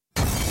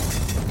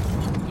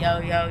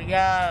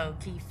Yo,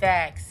 key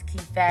facts, key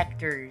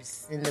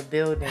factors in the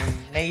building,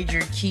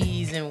 major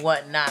keys and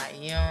whatnot,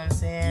 you know what I'm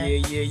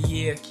saying?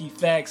 Yeah, key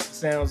facts,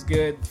 sounds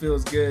good,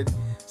 feels good.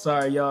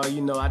 Sorry, y'all,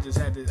 I just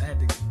had to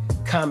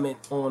comment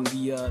on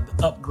the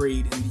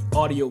upgrade in the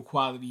audio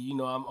quality.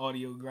 I'm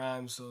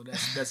Audiogrimes, so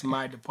that's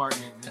my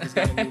department. Niggas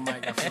got a new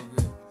mic, I feel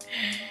good.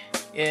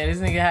 Yeah, this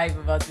nigga hype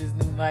about this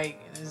new mic.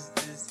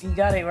 He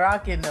got it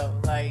rocking though.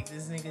 Like,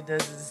 this nigga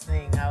does his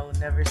thing. I will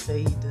never say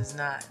he does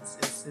not.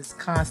 It's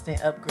constant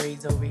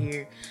upgrades over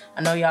here.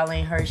 I know y'all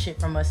ain't heard shit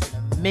from us in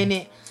a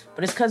minute,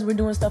 but it's because we're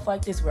doing stuff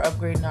like this. We're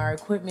upgrading our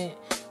equipment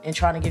and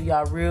trying to give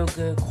y'all real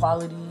good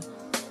quality.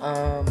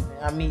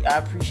 I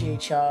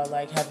appreciate y'all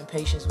like having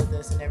patience with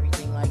us and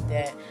everything like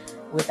that.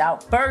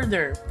 Without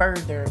further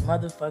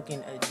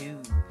motherfucking ado,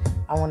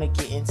 I want to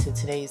get into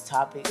today's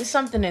topic. It's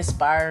something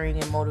inspiring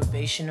and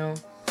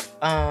motivational.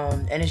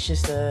 And it's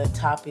just a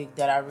topic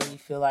that I really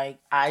feel like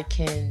I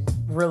can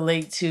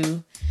relate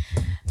to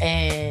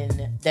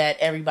and that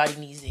everybody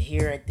needs to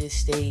hear at this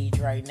stage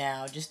right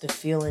now. Just the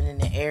feeling in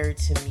the air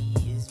to me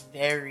is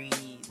very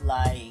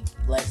like,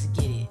 let's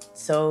get it.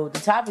 So the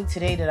topic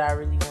today that I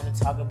really want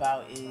to talk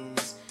about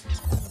is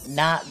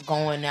not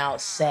going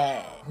out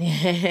sad,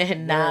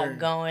 not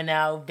going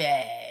out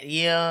bad.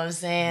 You know what I'm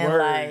saying? Word.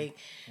 Like,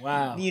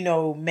 wow.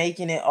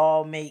 Making it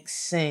all make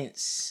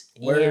sense.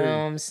 Word. You know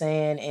what I'm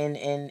saying?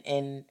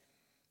 And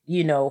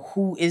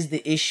who is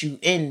the issue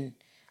in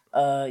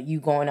you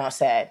going out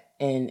sad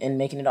and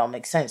making it all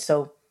make sense.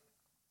 So,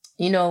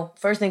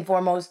 first thing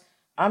foremost,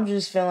 I'm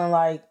just feeling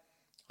like,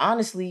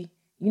 honestly,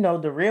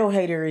 the real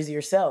hater is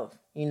yourself,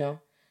 a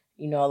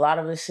lot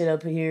of us sit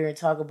up here and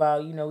talk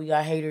about, we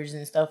got haters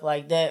and stuff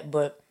like that,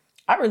 but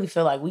I really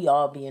feel like we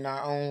all be in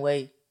our own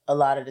way a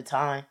lot of the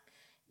time,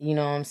 you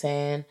know what I'm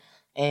saying?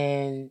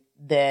 And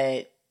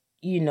that,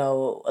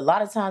 a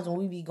lot of times when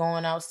we be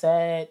going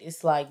outside,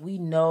 it's like we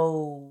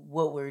know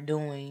what we're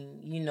doing,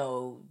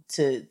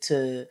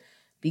 to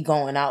be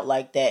going out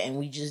like that, and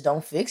we just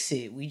don't fix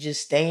it. We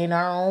just stay in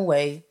our own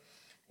way.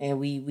 And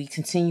we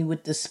continue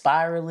with the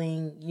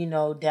spiraling,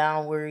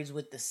 downwards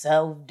with the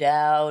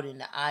self-doubt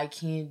and the I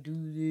can't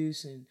do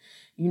this and,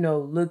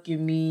 look at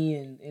me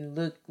and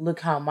look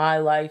how my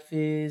life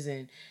is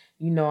and,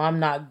 I'm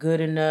not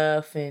good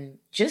enough. And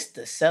just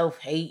the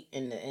self-hate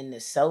and the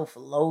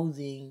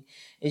self-loathing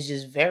is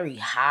just very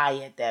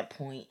high at that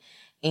point.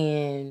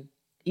 And,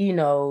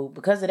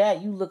 because of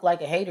that, you look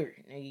like a hater.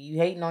 You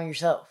hating on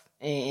yourself.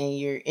 And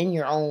you're in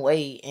your own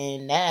way.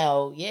 And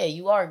now,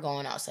 you are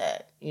going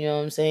outside. You know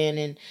what I'm saying?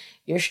 And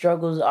your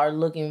struggles are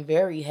looking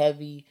very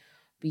heavy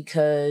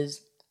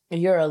because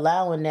you're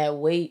allowing that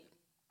weight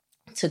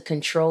to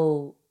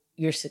control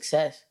your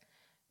success,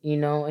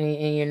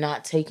 and you're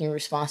not taking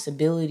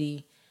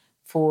responsibility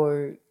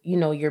for,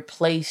 your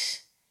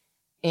place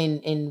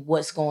in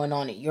what's going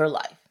on in your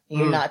life.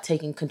 You're not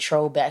taking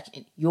control back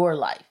in your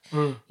life,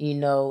 and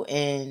now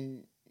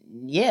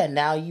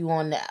you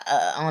on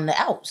the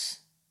outs.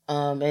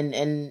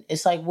 And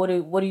it's like, what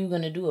are you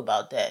going to do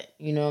about that?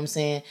 You know what I'm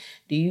saying?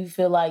 Do you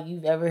feel like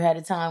you've ever had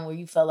a time where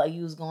you felt like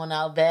you was going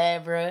out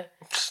bad, bruh?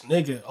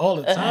 Nigga, all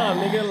the time,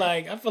 nigga.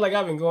 Like, I feel like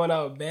I've been going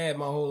out bad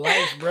my whole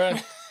life, bruh.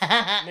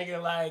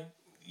 Nigga, like,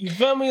 you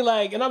feel me?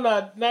 Like, and I'm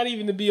not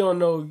even to be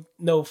on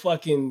no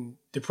fucking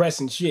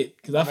depressing shit,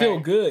 because I feel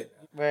good.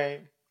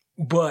 Right.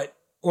 But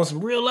on some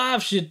real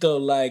life shit, though,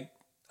 like,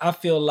 I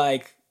feel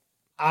like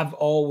I've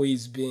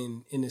always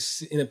been in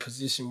a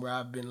position where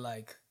I've been,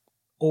 like,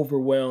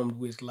 overwhelmed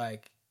with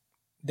like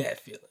that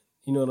feeling,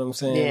 you know what I'm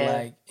saying? Yeah.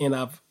 Like, and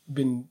I've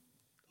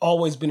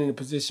always been in a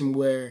position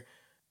where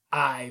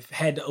I've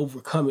had to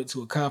overcome it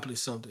to accomplish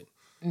something.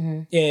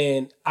 Mm-hmm.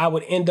 And I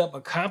would end up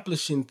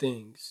accomplishing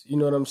things, you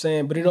know what I'm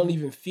saying? But it don't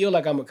even feel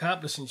like I'm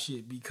accomplishing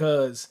shit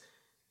because,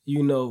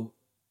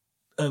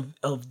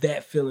 of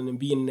that feeling and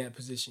being in that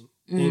position.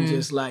 And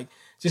just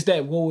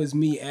that woe is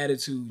me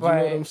attitude, you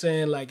know what I'm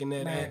saying? Like, in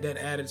that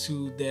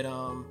attitude that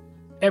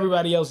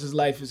everybody else's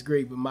life is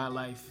great, but my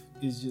life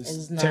is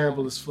just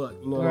terrible as fuck.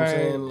 You know what I'm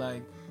saying?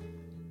 Like,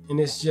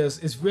 and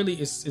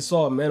it's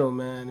all mental,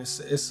 man.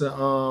 It's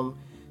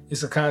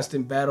a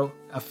constant battle.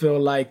 I feel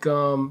like,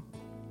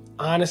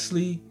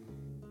 honestly,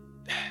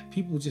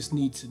 people just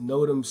need to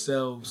know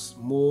themselves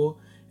more.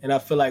 And I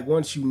feel like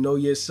once you know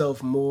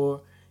yourself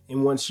more,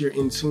 and once you're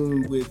in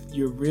tune with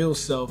your real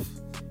self,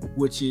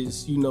 which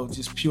is,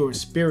 just pure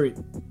spirit,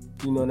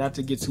 not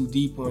to get too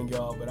deep on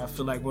y'all, but I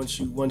feel like once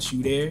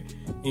you there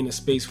in a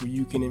space where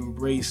you can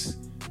embrace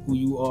who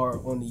you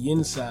are on the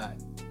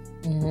inside,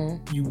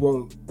 you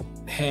won't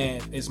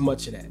have as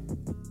much of that.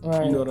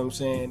 Right. You know what I'm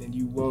saying? And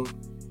you won't,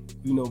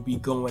 be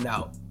going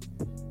out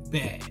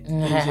bad.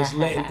 And just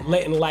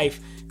letting life,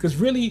 because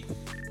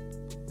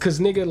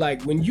nigga,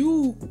 like, when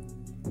you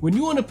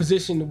in a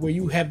position where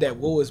you have that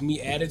woe is me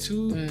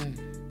attitude,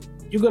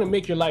 you're gonna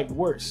make your life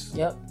worse.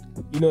 Yep.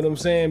 You know what I'm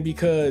saying?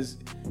 Because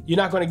you're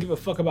not going to give a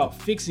fuck about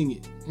fixing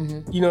it.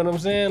 Mm-hmm. You know what I'm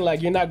saying?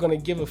 Like, you're not going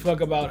to give a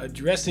fuck about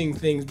addressing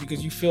things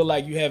because you feel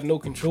like you have no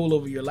control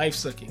over your life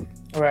sucking.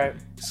 Right.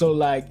 So,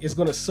 like, it's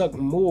going to suck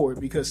more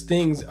because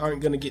things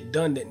aren't going to get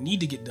done that need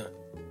to get done.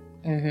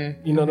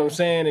 Mm-hmm. You know what I'm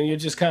saying? And you're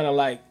just kind of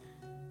like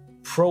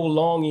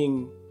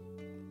prolonging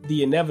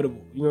the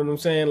inevitable. You know what I'm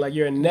saying? Like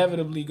you're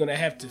inevitably going to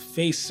have to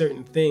face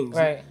certain things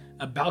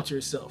about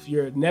yourself.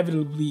 You're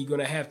inevitably going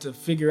to have to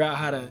figure out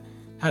how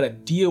to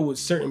deal with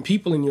certain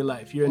people in your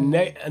life. You're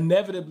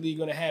inevitably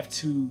going to have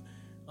to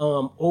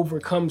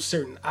overcome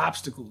certain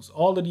obstacles.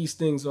 All of these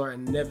things are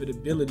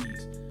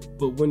inevitabilities.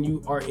 But when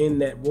you are in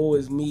that woe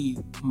is me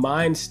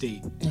mind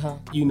state,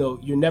 you know,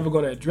 you're never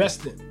going to address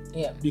them.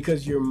 Yeah.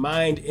 Because your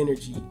mind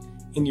energy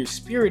and your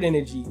spirit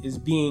energy is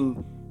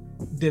being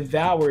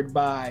devoured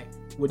by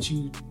what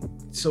you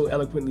so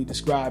eloquently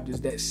described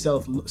as that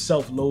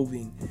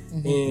self-loathing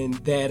and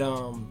that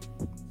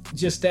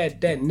just that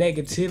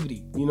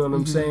negativity, you know what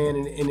I'm saying?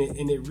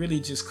 And it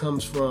really just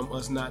comes from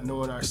us not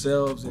knowing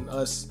ourselves and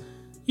us,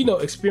 you know,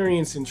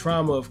 experiencing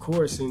trauma, of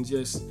course, and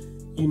just,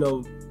 you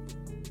know,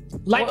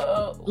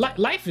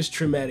 life is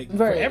traumatic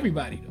for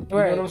everybody, though.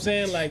 You know what I'm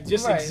saying? Like,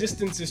 just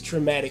existence is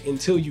traumatic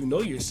until you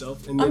know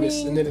yourself, and then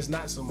it's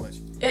not so much.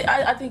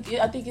 I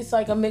think it's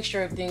like a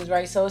mixture of things,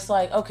 right? So it's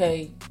like,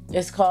 okay,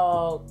 it's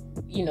called,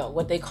 you know,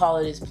 what they call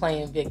it is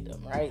playing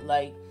victim, right?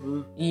 Like,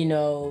 you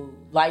know,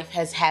 life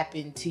has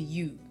happened to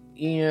you.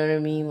 You know what I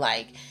mean?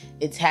 Like,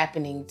 it's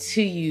happening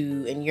to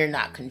you, and you're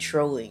not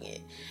controlling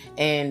it,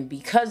 and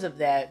because of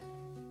that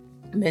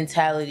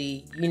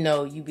mentality, you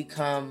know, you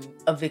become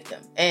a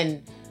victim.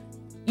 And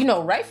you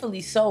know,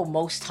 rightfully so,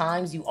 most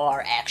times you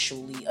are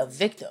actually a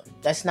victim.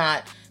 That's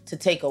not to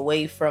take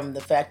away from the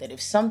fact that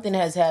if something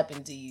has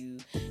happened to you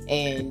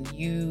and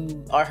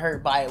you are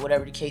hurt by it,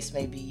 whatever the case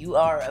may be, you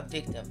are a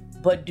victim.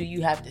 But do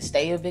you have to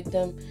stay a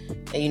victim?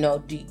 And, you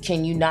know,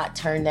 can you not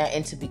turn that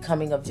into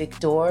becoming a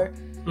victor?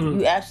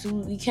 You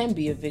absolutely can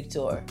be a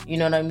victor. You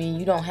know what I mean?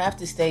 You don't have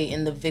to stay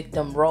in the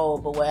victim role.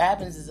 But what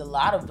happens is a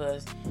lot of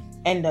us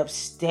end up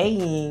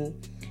staying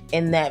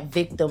in that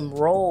victim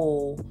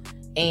role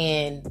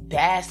and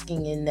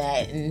basking in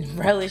that and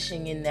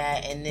relishing in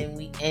that, and then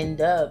we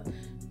end up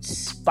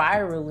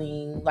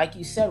spiraling. Like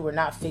you said, we're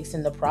not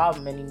fixing the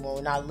problem anymore.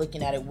 We're not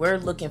looking at it. We're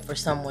looking for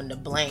someone to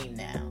blame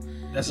now.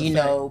 That's you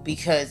know,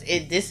 because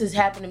this has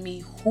happened to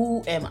me.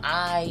 Who am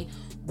I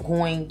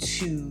going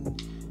to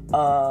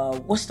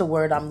what's the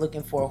word I'm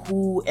looking for?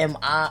 Who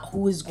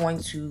is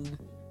going to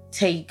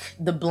take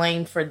the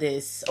blame for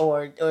this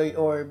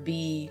or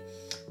be,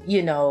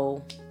 you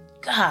know,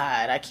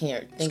 God, I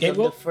can't think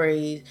scapegoat? Of the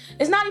phrase.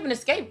 It's not even a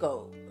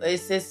scapegoat.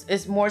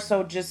 It's more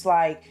so just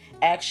like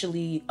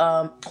actually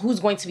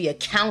who's going to be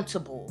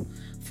accountable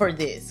for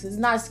this. It's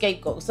not a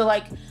scapegoat. So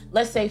like,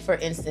 let's say for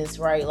instance,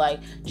 right, like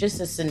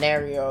just a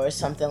scenario or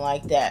something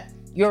like that.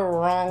 You're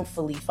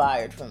wrongfully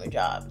fired from a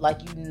job.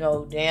 Like, you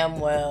know damn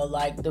well,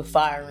 like the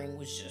firing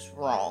was just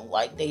wrong.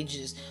 Like they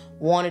just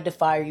wanted to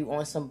fire you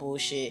on some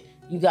bullshit.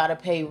 You gotta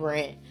pay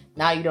rent.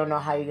 Now you don't know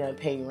how you're gonna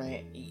pay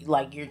rent.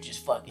 Like you're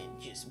just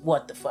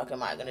what the fuck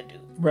am I gonna do?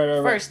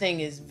 Right. First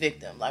thing is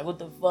victim. Like what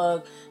the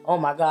fuck? Oh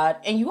my God.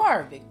 And you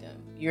are a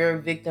victim. You're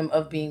a victim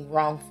of being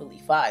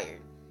wrongfully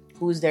fired.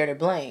 Who's there to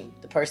blame?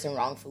 The person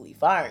wrongfully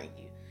firing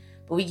you.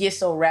 But we get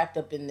so wrapped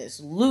up in this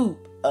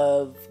loop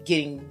of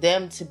getting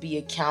them to be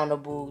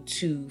accountable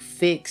to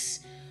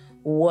fix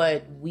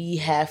what we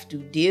have to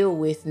deal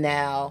with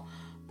now,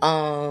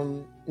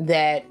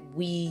 that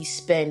we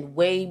spend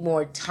way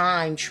more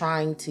time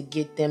trying to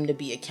get them to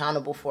be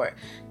accountable for it.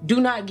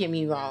 Do not get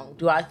me wrong.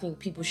 Do I think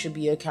people should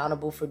be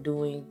accountable for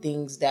doing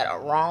things that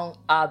are wrong?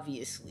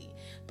 Obviously.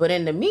 But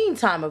in the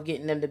meantime of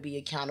getting them to be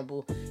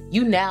accountable,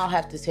 you now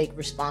have to take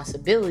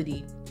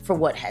responsibility for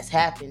what has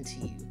happened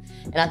to you.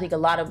 And I think a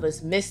lot of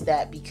us miss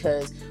that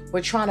because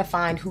we're trying to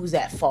find who's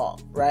at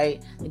fault,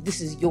 right? Like, this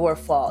is your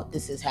fault.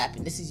 This has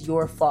happened. This is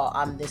your fault.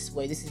 I'm this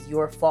way. This is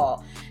your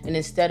fault. And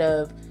instead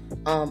of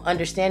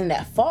understanding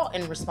that fault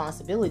and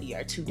responsibility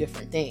are two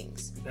different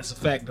things. That's a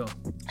fact, though.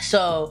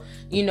 So,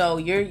 you know,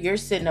 you're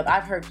sitting up.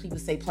 I've heard people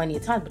say plenty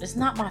of times, but it's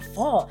not my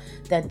fault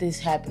that this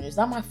happened. It's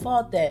not my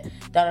fault that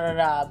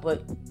da-da-da-da.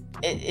 But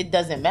it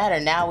doesn't matter.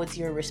 Now it's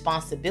your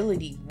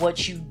responsibility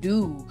what you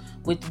do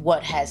with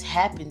what has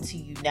happened to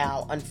you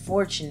now,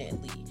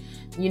 unfortunately.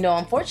 You know,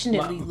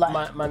 unfortunately,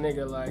 my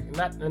nigga, like,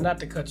 not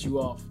to cut you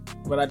off,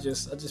 but I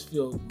just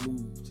feel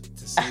moved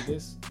to say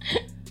this.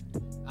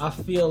 I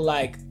feel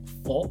like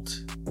fault,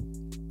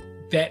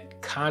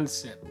 that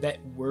concept,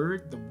 that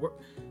word, the word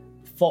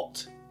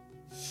fault,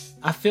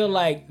 I feel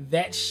like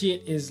that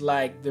shit is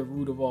like the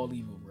root of all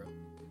evil, bro.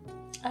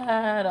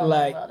 I don't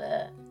know about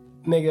that.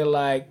 Nigga,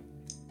 like,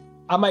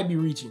 I might be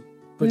reaching,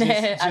 but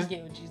just I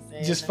get what you're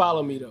saying. Just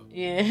follow me, though.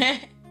 Yeah.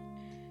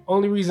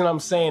 Only reason I'm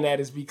saying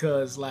that is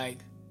because, like,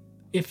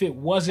 if it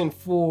wasn't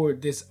for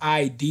this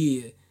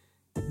idea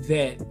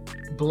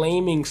that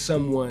blaming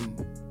someone,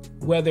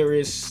 whether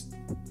it's,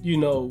 you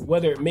know,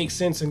 whether it makes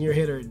sense in your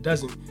head or it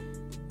doesn't,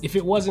 if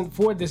it wasn't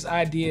for this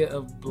idea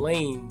of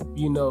blame,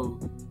 you know,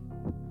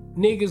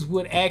 niggas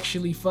would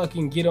actually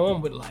fucking get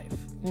on with life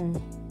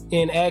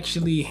and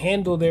actually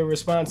handle their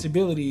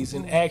responsibilities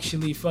and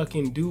actually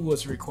fucking do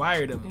what's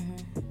required of them.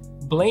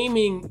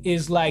 Blaming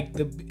is like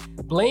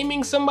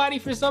blaming somebody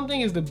for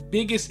something is the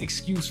biggest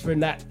excuse for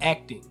not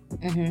acting.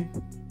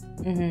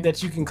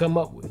 that you can come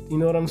up with. You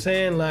know what I'm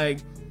saying? Like,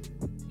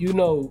 you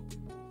know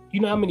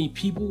how many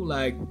people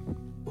like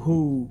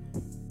who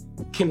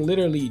can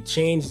literally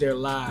change their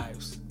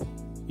lives,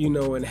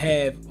 and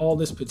have all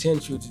this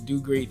potential to do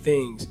great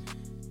things,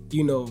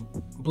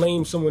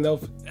 blame someone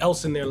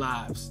else in their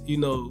lives,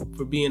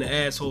 for being an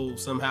asshole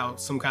somehow,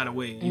 some kind of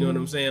way. You know what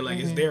I'm saying? Like,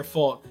 it's their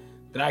fault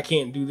that I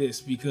can't do this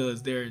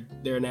because they're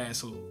an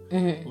asshole.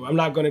 Or I'm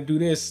not gonna do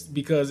this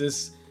because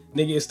it's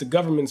the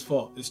government's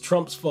fault. It's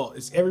Trump's fault.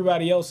 It's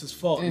everybody else's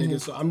fault, nigga.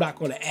 So I'm not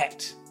gonna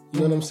act. You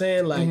know what I'm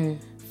saying?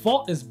 Like,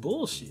 fault is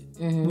bullshit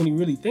when you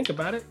really think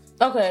about it.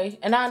 Okay,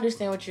 and I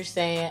understand what you're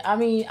saying. I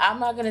mean, I'm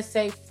not going to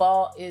say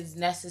fault is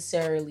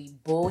necessarily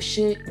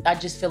bullshit. I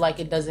just feel like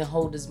it doesn't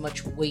hold as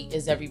much weight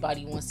as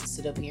everybody wants to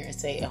sit up here and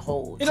say it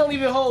holds. It don't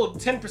even hold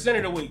 10%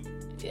 of the weight.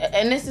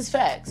 And this is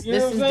facts.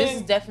 This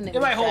is definitely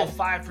it might hold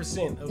facts.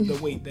 5% of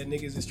the weight that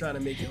niggas is trying to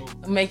make it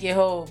hold. Make it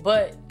hold.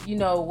 But,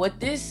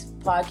 what this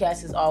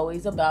podcast is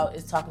always about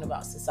is talking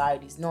about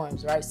society's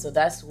norms, right? So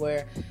that's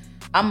where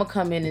I'm going to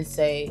come in and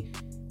say,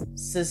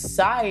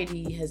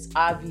 society has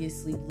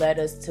obviously led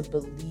us to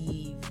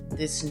believe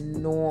this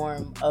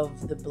norm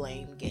of the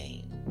blame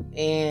game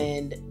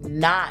and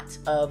not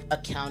of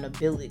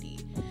accountability.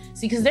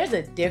 See, because there's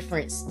a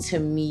difference to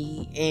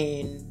me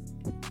in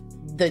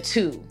the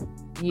two.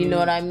 You know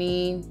what I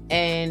mean?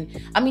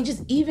 And I mean,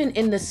 just even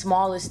in the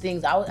smallest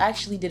things, I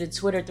actually did a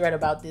Twitter thread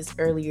about this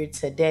earlier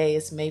today.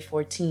 It's May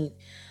 14th.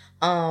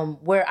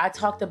 Where I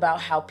talked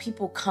about how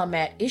people come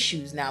at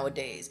issues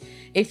nowadays.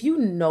 If you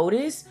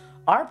notice,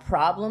 our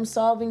problem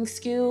solving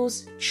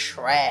skills,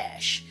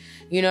 trash.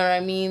 You know what I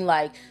mean?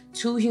 Like,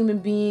 two human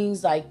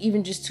beings, like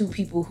even just two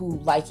people who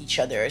like each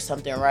other or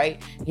something, right?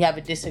 You have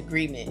a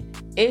disagreement.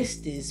 It's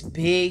this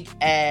big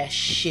ass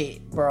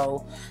shit,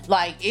 bro.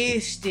 Like,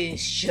 it's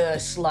this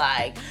just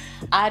like,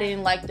 I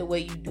didn't like the way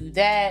you do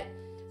that,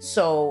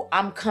 so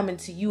I'm coming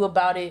to you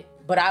about it.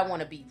 But I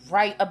want to be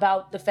right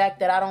about the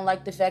fact that I don't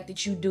like the fact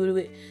that you do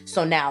it.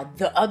 So now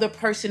the other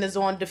person is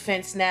on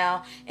defense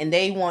now, and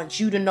they want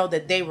you to know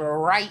that they were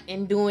right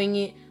in doing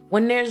it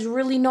when there's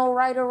really no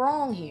right or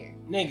wrong here.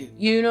 Nigga.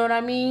 You know what I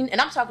mean? And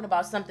I'm talking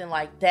about something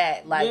like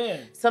that.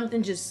 Like,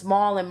 something just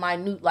small and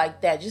minute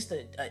like that. Just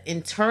an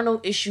internal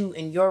issue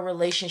in your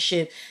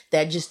relationship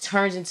that just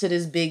turns into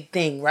this big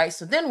thing, right?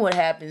 So then what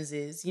happens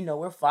is,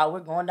 we're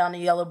going down the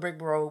yellow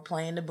brick road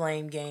playing the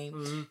blame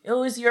game. It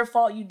was your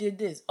fault you did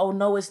this. Oh,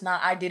 no, it's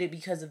not. I did it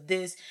because of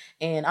this,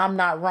 and I'm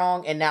not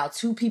wrong. And now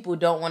two people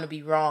don't want to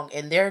be wrong,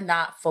 and they're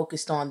not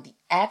focused on the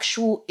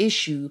actual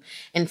issue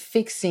and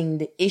fixing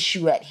the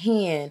issue at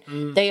hand.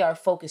 They are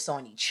focused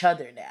on each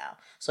other now.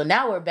 So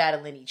now we're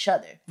battling each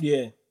other.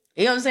 Yeah.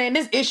 You know what I'm saying?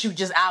 This issue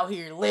just out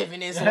here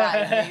living his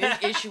life, nigga.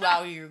 This issue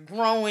out here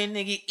growing,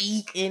 nigga,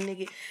 eating,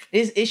 nigga.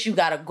 This issue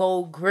got a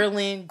gold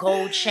grilling,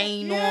 gold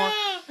chain on,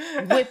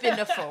 whipping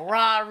the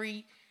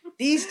Ferrari.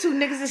 These two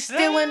niggas is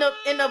still in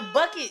a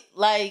bucket.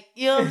 Like,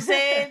 you know what I'm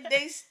saying?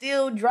 They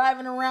still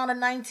driving around a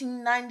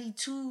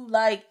 1992,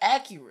 like,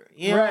 Acura.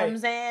 You know what I'm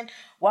saying?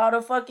 While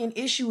the fucking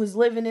issue is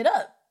living it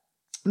up.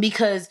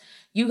 Because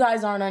you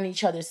guys aren't on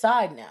each other's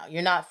side now.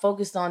 You're not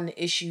focused on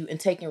the issue and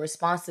taking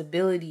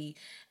responsibility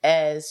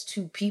as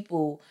two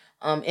people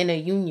in a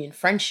union,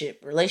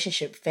 friendship,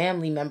 relationship,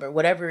 family member,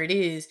 whatever it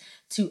is,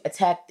 to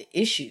attack the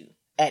issue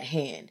at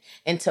hand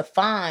and to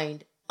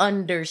find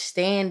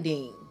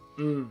understanding.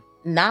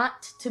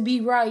 Not to be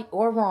right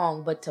or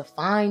wrong, but to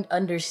find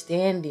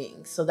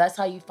understanding. So that's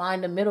how you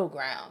find a middle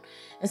ground.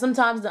 And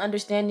sometimes the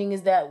understanding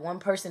is that one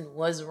person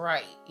was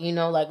right.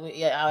 Like,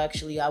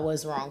 I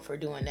was wrong for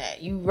doing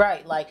that. You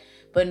right. Like,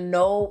 but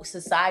no,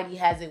 society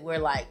has it where,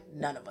 like,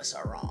 none of us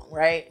are wrong,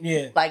 right?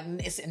 Yeah. Like,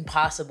 it's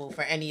impossible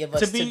for any of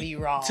us to be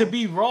wrong. To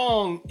be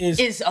wrong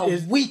is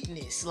a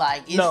weakness.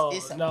 Like,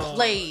 it's a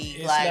plague.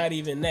 It's not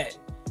even that.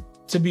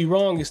 To be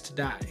wrong is to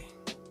die.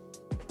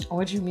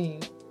 What do you mean?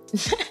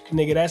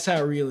 Nigga, that's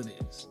how real it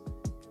is.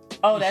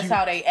 Oh, that's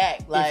how they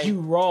act. Like, if you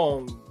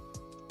wrong,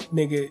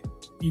 nigga,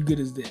 you good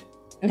as dead.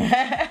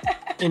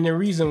 And the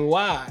reason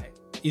why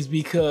is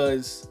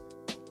because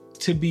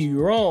to be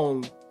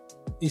wrong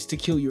is to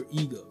kill your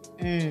ego.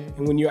 And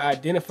when you're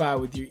identified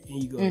with your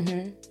ego,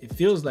 it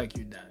feels like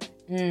you're dying.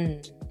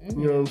 You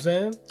know what I'm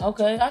saying?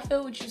 Okay, I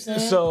feel what you're saying.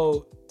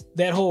 So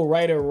that whole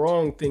right or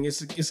wrong thing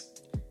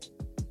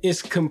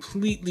is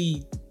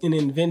completely an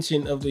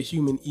invention of the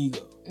human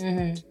ego.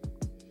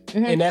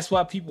 And that's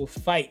why people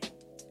fight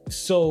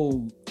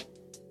so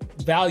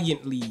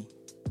valiantly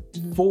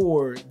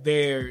for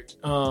their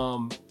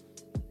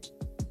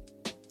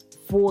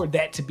for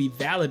that to be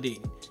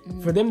validated,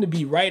 for them to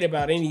be right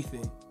about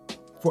anything,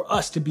 for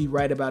us to be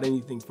right about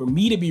anything, for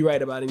me to be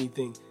right about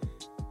anything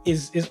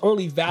is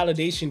only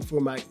validation for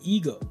my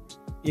ego.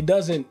 It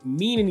doesn't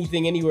mean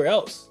anything anywhere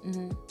else.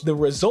 The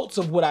results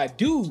of what I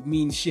do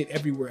mean shit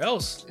everywhere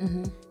else.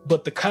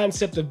 But the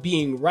concept of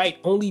being right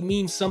only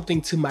means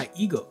something to my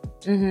ego.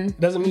 It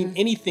doesn't mean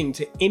anything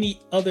to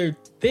any other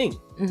thing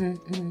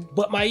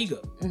but my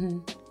ego.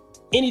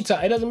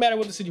 Anytime. It doesn't matter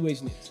what the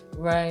situation is.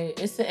 Right.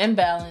 It's an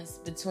imbalance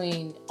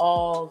between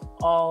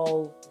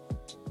all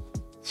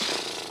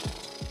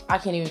I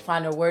can't even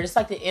find a word. It's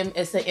like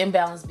it's the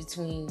imbalance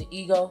between the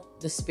ego,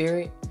 the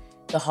spirit,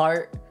 the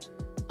heart,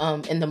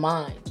 and the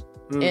mind.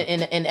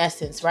 In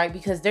essence, right?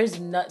 Because there's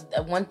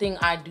one thing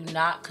I do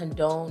not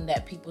condone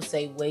that people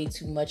say way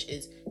too much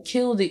is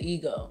kill the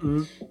ego.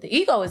 The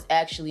ego is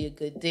actually a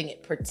good thing.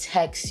 It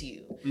protects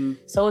you.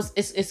 So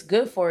it's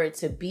good for it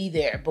to be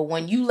there. But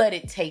when you let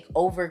it take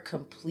over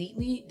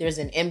completely, there's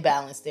an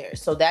imbalance there.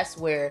 So that's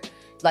where,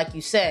 like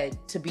you said,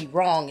 to be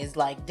wrong is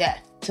like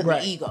death to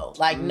the ego.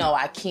 Like, no,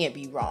 I can't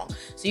be wrong.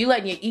 So you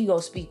letting your ego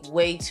speak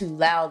way too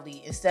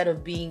loudly instead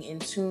of being in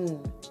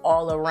tune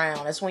all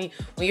around. That's when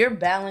you're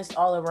balanced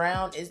all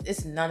around,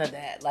 it's none of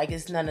that. Like,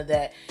 it's none of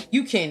that.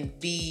 You can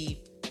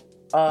be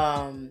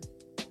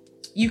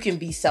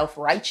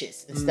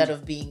self-righteous instead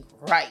of being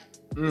right.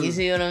 You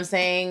see what I'm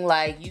saying?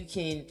 Like, you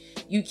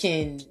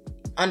can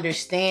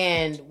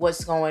understand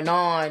what's going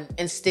on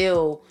and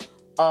still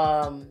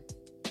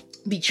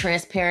be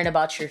transparent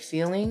about your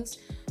feelings.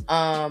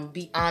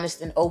 Be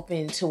honest and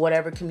open to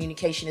whatever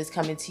communication is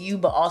coming to you,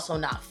 but also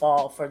not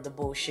fall for the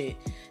bullshit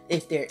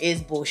if there is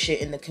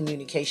bullshit in the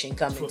communication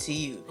coming to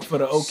you. For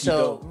the okie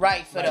doke.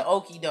 Right, for the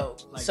okie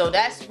doke. Like, so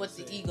that's what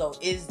the ego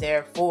is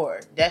there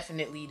for.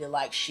 Definitely to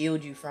like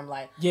shield you from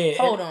like,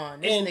 hold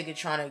on, this nigga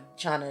trying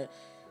to.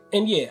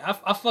 And yeah,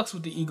 I fucks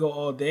with the ego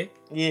all day.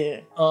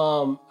 Yeah.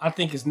 I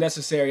think it's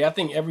necessary. I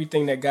think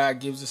everything that God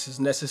gives us is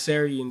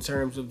necessary in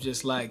terms of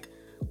just like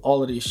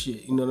all of this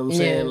shit. You know what I'm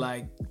saying?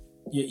 Like,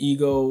 your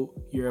ego,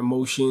 your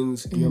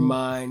emotions, your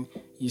mind,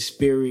 your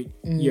spirit,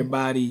 your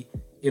body,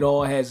 it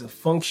all has a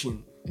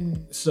function.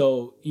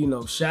 So,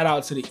 shout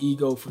out to the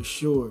ego for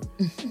sure.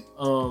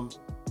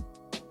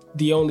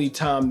 The only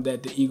time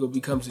that the ego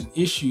becomes an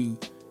issue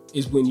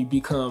is when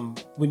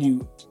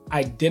you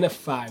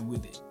identify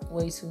with it.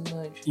 Way too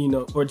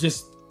much. Or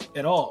just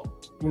at all.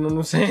 You know what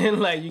I'm saying?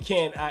 Like, you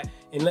can't,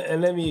 and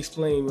let me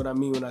explain what I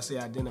mean when I say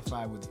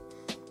identify with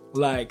it.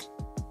 Like,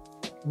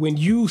 when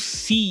you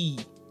see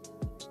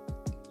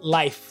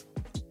life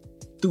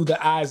through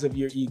the eyes of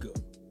your ego.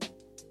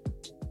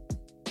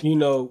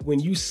 When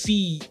you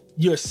see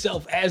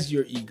yourself as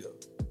your ego.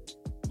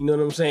 You know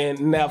what I'm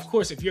saying? Now, of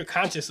course, if you're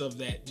conscious of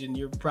that, then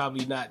you're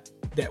probably not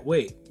that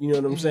way. You know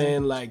what I'm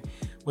saying? Like,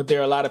 but there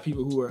are a lot of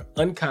people who are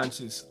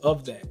unconscious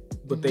of that,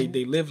 but they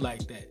live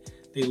like that.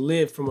 They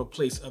live from a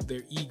place of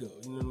their ego.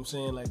 You know what I'm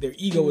saying? Like, their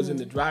ego is in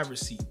the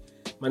driver's seat.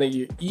 My nigga,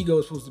 your ego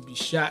is supposed to be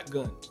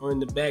shotgun or in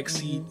the back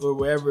seat or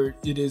wherever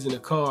it is in a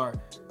car,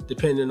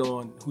 depending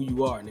on who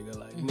you are, nigga.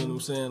 Like, you know what I'm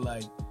saying?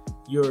 Like,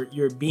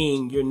 your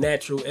being, your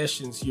natural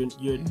essence,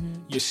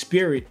 your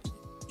spirit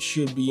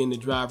should be in the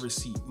driver's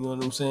seat. You know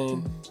what I'm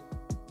saying?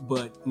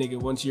 But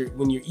nigga, when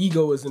your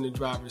ego is in the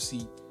driver's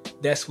seat,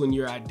 that's when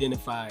you're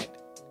identified,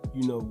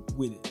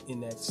 with it,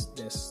 and that's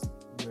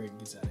where it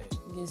gets out of hand.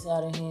 Gets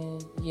out of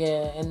hand,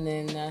 yeah, and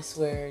then that's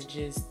where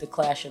just the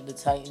clash of the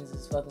titans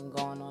is fucking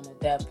going on at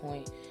that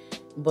point.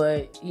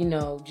 But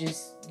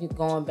just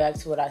going back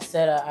to what I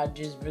said, I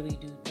just really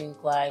do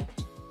think, like,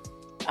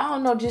 I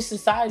don't know, just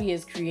society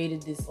has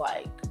created this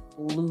like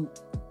loop,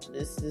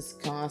 this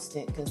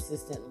constant,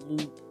 consistent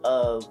loop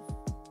of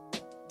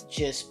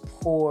just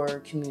poor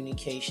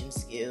communication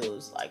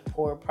skills, like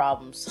poor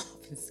problem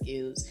solving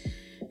skills.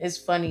 It's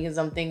funny because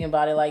I'm thinking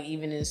about it, like,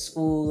 even in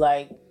school,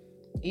 like,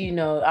 I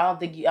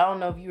don't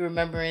know if you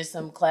remember in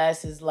some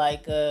classes,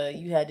 like,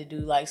 you had to do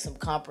like some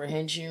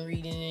comprehension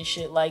reading and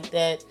shit like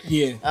that.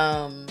 Yeah.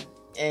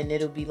 And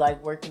it'll be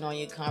like working on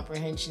your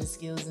comprehension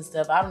skills and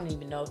stuff. I don't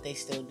even know if they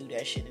still do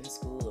that shit in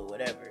school or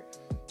whatever.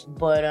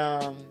 But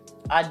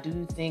I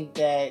do think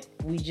that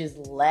we just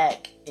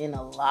lack in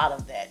a lot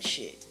of that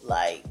shit.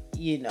 Like,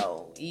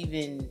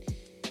 even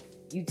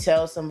you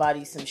tell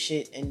somebody some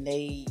shit and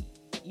they,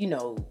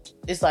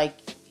 it's like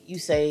you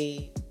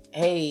say,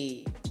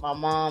 hey, my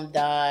mom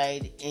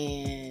died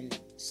and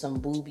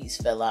some boobies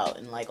fell out,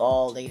 and like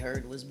all they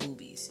heard was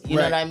boobies. You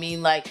know what I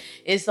mean? Like,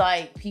 it's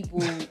like people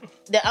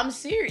that, I'm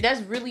serious,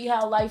 that's really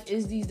how life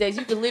is these days.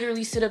 You can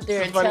literally sit up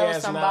there and tell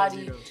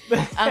somebody,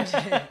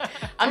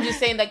 I'm just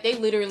saying, like, they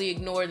literally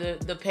ignore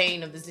the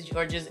pain of the situation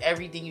or just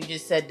everything you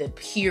just said to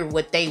hear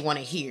what they want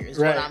to hear is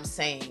what I'm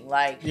saying.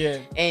 Like,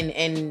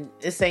 and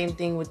the same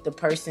thing with the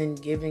person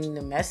giving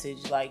the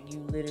message. Like, you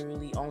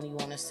literally only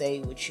want to say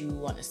what you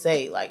want to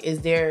say. Like,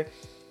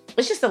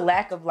 it's just a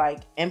lack of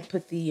like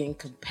empathy and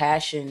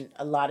compassion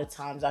a lot of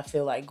times, I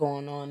feel like,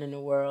 going on in the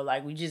world.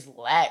 Like, we just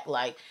lack,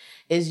 like,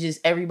 it's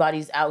just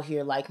everybody's out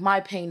here like,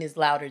 my pain is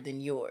louder than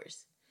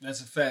yours.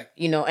 That's a fact.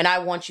 And I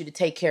want you to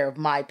take care of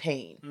my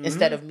pain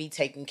instead of me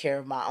taking care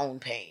of my own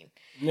pain.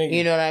 Nigga.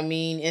 You know what I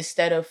mean?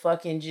 Instead of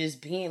fucking just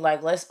being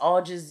like, let's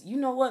all just,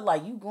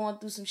 like, you going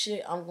through some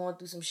shit, I'm going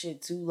through some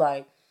shit too.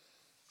 Like,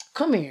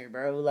 come here,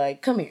 bro.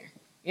 Like, come here.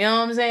 You know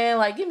what I'm saying?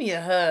 Like, give me a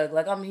hug.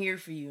 Like, I'm here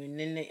for you. And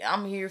then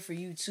I'm here for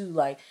you too.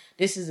 Like,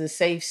 this is a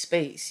safe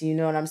space. You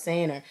know what I'm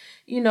saying? Or,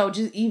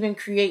 just even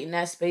creating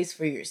that space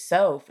for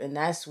yourself. And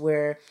that's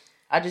where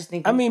I just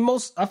think...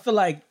 I feel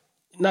like,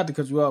 not to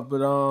cut you off,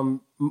 but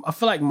I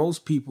feel like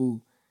most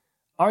people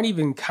aren't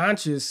even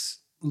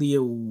consciously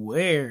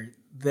aware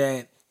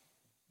that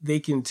they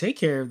can take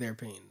care of their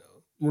pain,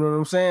 though. You know what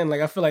I'm saying?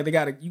 Like, I feel like you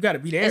gotta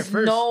be there first.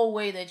 There's no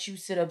way that you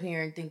sit up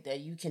here and think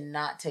that you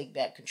cannot take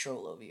back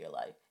control over your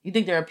life. You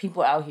think there are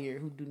people out here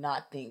who do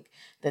not think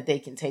that they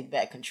can take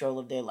back control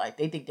of their life.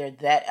 They think they're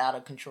that out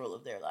of control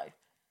of their life.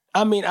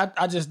 I mean,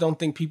 I just don't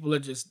think people are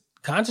just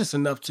conscious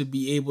enough to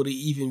be able to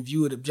even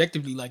view it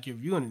objectively like you're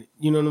viewing it.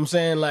 You know what I'm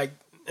saying? Like,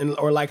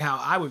 or like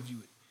how I would view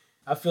it.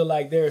 I feel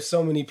like there are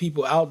so many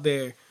people out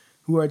there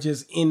who are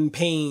just in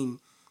pain,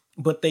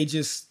 but they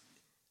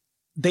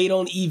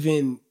don't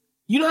even...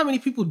 You know how many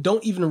people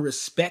don't even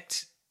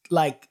respect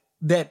like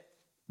that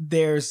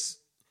there is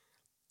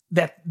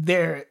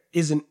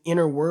an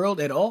inner world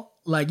at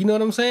all? Like, you know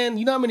what I'm saying?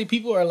 You know how many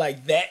people are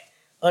like that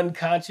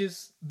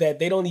unconscious that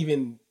they don't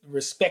even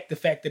respect the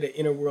fact that an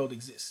inner world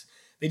exists.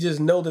 They just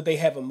know that they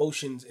have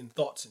emotions and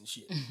thoughts and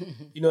shit.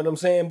 You know what I'm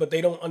saying? But they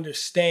don't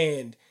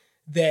understand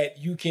that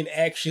you can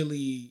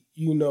actually,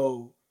 you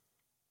know,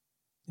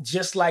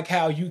 just like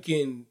how you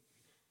can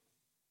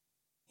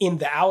in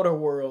the outer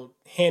world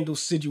handle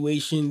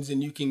situations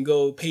and you can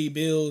go pay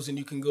bills and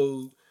you can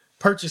go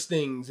purchase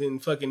things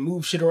and fucking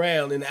move shit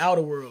around in the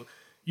outer world.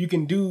 You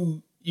can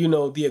do, you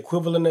know, the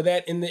equivalent of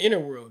that in the inner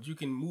world. You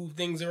can move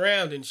things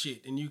around and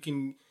shit and you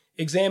can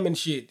examine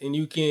shit and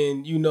you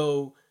can, you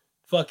know,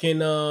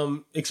 fucking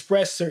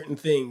express certain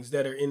things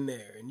that are in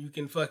there and you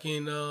can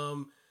fucking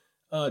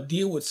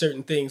deal with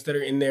certain things that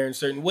are in there in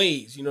certain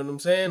ways. You know what I'm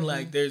saying?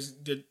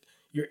 Mm-hmm. Like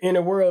your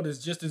inner world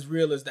is just as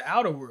real as the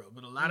outer world,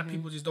 but a lot of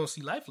people just don't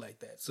see life like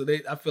that. So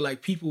I feel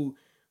like people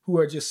who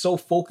are just so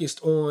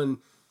focused on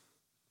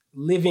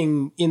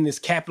living in this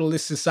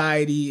capitalist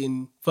society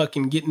and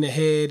fucking getting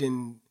ahead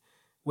and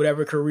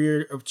whatever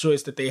career of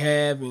choice that they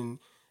have and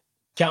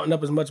counting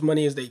up as much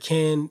money as they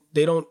can,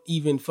 they don't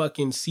even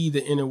fucking see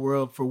the inner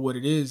world for what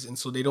it is, and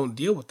so they don't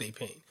deal with their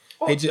pain.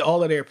 Oh. They just,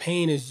 all of their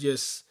pain is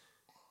just,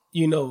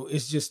 you know,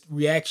 it's just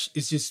reaction.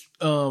 It's just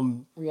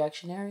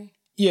reactionary.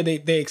 Yeah,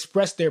 they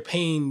express their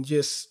pain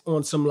just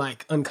on some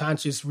like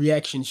unconscious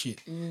reaction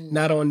shit.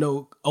 Not on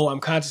I'm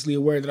consciously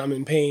aware that I'm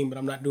in pain, but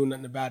I'm not doing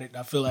nothing about it.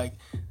 I feel like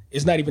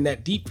it's not even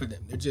that deep for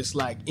them. They're just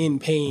like in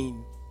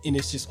pain and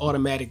it's just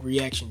automatic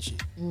reaction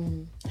shit.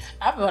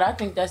 I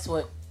think that's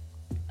what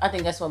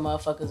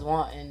motherfuckers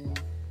want,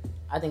 and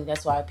I think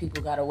that's why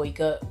people gotta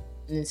wake up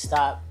and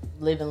stop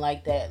living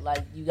like that.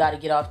 Like, you gotta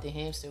get off the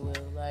hamster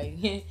wheel.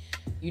 Like,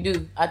 you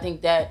do. I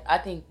think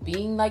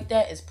being like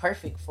that is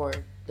perfect for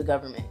the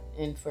government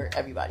and for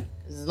everybody.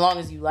 As long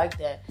as you like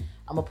that,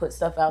 I'm gonna put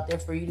stuff out there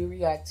for you to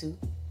react to.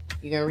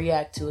 You're gonna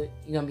react to it.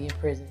 You're gonna be in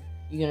prison.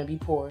 You're gonna be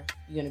poor.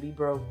 You're gonna be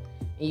broke.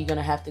 And you're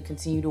gonna have to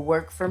continue to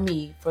work for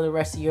me for the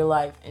rest of your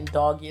life and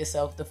dog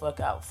yourself the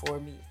fuck out for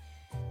me,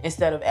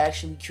 instead of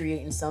actually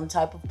creating some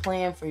type of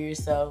plan for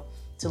yourself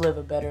to live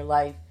a better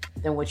life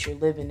than what you're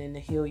living and to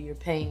heal your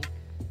pain.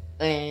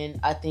 And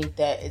I think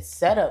that it's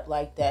set up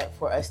like that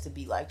for us to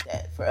be like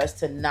that, for us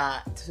to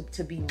not,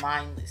 to be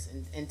mindless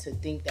and to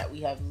think that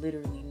we have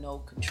literally no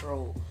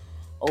control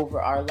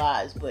over our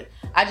lives. But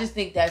I just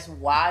think that's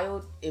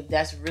wild if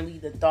that's really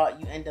the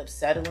thought you end up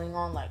settling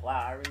on. Like,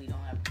 wow, I really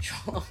don't have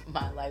control over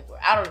my life. Or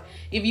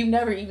if you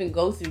never even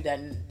go through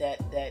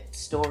that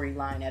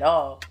storyline at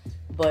all.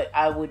 But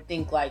I would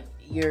think like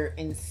you're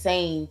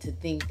insane to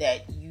think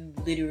that you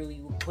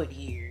literally were put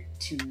here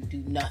to do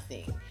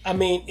nothing. I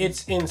mean,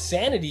 it's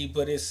insanity,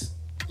 but it's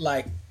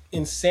like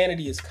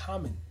insanity is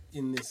common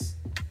in this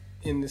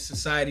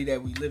society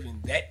that we live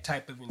in. That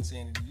type of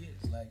insanity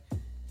is like,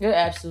 you're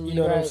absolutely, you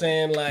know right. what I'm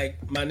saying?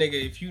 Like, my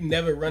nigga, if you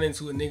never run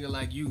into a nigga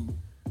like you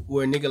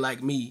or a nigga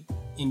like me,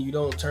 and you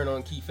don't turn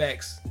on key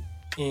facts,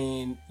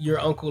 and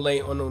your uncle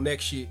ain't on no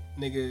next shit,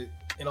 nigga,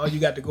 and all you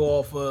got to go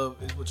off of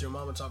is what your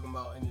mama talking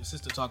about and your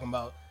sister talking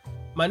about,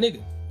 my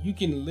nigga, you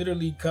can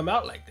literally come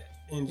out like that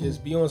and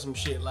just be on some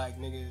shit like,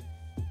 nigga,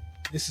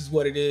 this is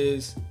what it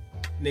is,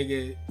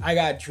 nigga, I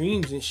got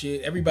dreams and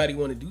shit. Everybody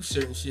want to do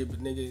certain shit,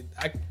 but nigga,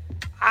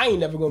 I ain't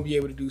never gonna be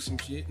able to do some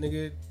shit,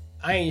 nigga.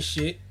 I ain't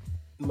shit.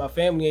 My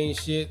family ain't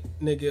shit,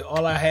 nigga.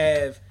 All I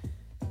have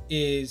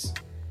is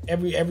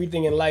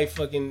everything in life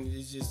fucking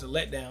is just a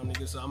letdown,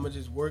 nigga. So I'm gonna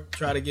just work,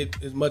 try to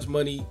get as much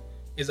money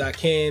as I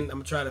can. I'm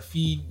gonna try to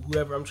feed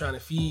whoever I'm trying to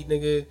feed,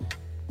 nigga.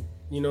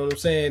 You know what I'm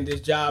saying?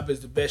 This job is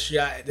the best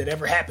shit that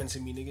ever happened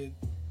to me, nigga.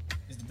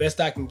 It's the best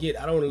I can get.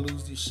 I don't want to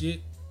lose this shit.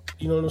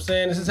 You know what I'm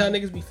saying? This is how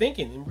niggas be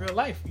thinking in real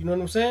life. You know what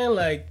I'm saying?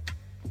 Like,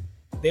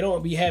 they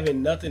don't be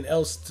having nothing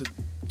else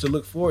to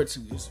look forward to.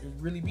 It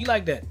really be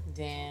like that.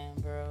 Damn,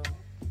 bro.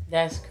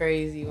 That's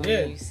crazy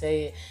when you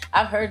say it.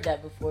 I've heard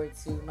that before,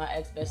 too. My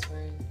ex-best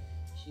friend,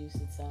 she used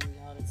to tell me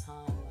all the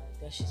time, like,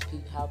 that's just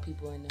how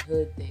people in the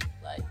hood think.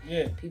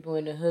 Like, people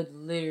in the hood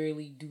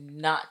literally do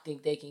not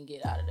think they can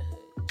get out of the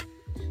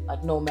hood.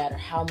 Like, no matter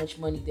how much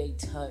money they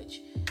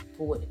touch,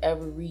 for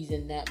whatever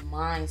reason, that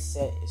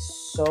mindset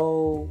is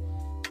so...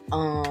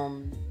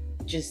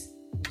 just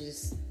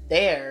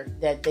there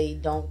that they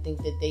don't think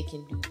that they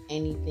can do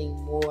anything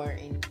more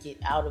and get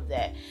out of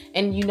that.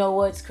 And you know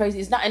what's crazy?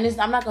 It's not, and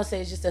I'm not gonna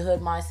say it's just a hood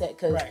mindset,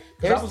 because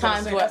there's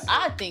times where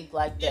I think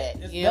like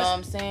that. You know what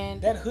I'm saying?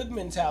 That hood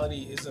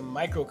mentality is a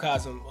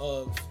microcosm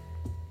of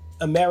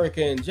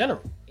America in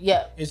general.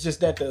 Yeah. It's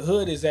just that the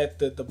hood is at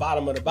the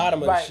bottom of the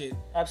bottom of the shit.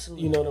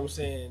 Absolutely. You know what I'm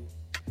saying?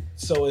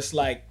 So it's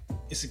like,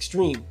 it's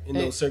extreme in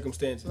those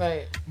circumstances.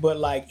 Right. But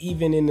like,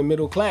 even in the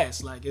middle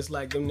class, like, it's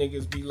like them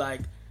niggas be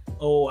like,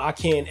 oh, I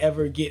can't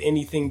ever get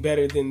anything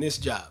better than this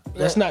job.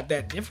 That's not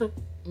that different.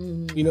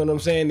 Mm-hmm. You know what I'm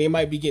saying? They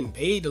might be getting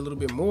paid a little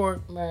bit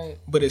more. Right.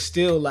 But it's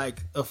still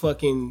like a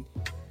fucking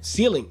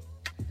ceiling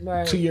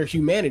to your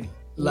humanity.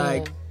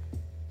 Like,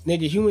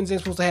 nigga, humans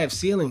ain't supposed to have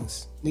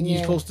ceilings. Nigga,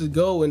 you're supposed to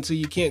go until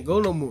you can't go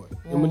no more.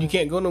 And when you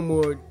can't go no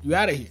more, you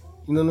out of here.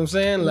 You know what I'm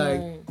saying?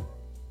 Like,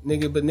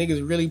 nigga, but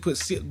niggas really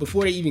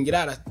before they even get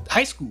out of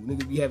high school,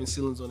 niggas be having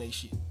ceilings on their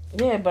shit.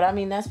 Yeah, but I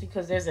mean, that's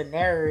because there's a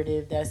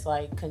narrative that's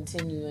like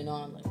continuing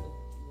on. Like,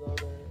 you go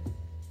to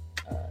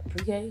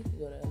pre-K, you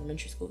go to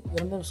elementary school, you go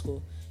to middle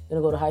school, you're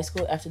gonna go to high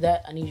school. After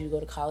that, I need you to go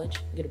to college,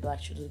 get a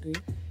bachelor's degree.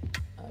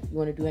 If you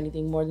want to do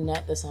anything more than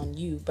that, that's on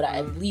you. But I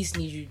at least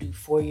need you to do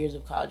 4 years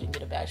of college and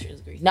get a bachelor's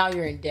degree. Now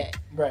you're in debt.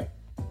 Right.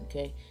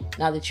 Okay.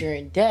 Now that you're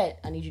in debt,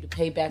 I need you to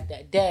pay back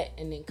that debt.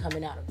 And then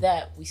coming out of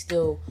that, we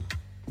still,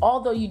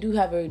 although you do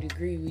have a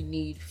degree, we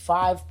need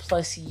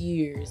 5+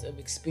 years of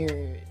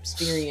experience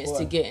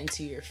to get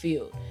into your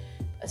field.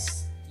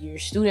 Your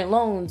student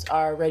loans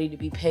are ready to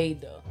be paid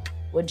though.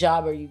 What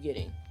job are you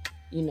getting?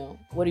 You know,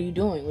 what are you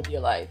doing with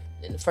your life?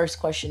 And the first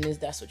question is,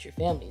 that's what your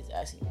family is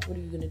asking. What are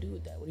you going to do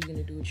with that? What are you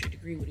going to do with your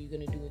degree? What are you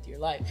going to do with your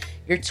life?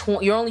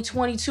 You're only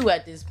 22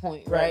 at this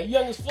point, right?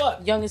 Young as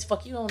fuck. Young as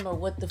fuck. You don't know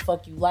what the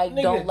fuck you like,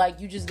 nigga. Don't like.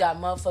 You just got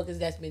motherfuckers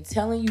that's been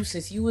telling you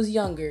since you was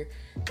younger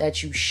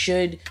that you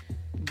should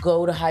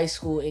go to high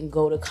school and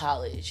go to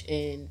college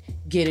and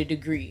get a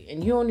degree.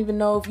 And you don't even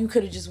know if you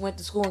could have just went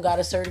to school and got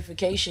a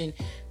certification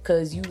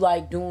because you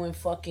like doing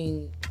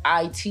fucking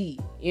IT. You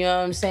know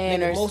what I'm saying?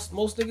 Nigga,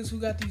 most niggas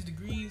who got these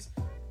degrees,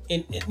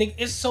 and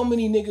it's so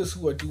many niggas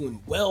who are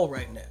doing well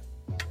right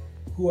now,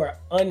 who are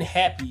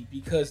unhappy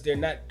because they're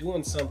not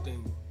doing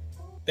something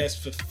that's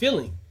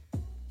fulfilling.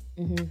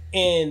 Mm-hmm.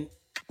 And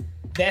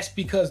that's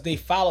because they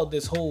followed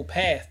this whole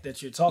path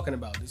that you're talking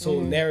about, this whole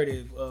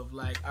narrative of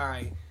like, all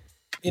right,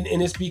 and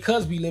it's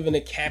because we live in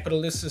a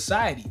capitalist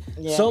society.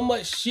 Yeah. So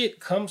much shit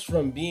comes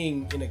from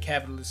being in a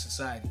capitalist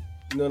society.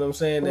 You know what I'm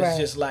saying? That's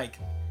just like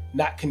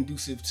not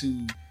conducive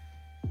to,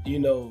 you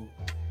know,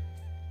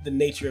 the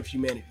nature of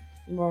humanity.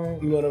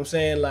 Right. You know what I'm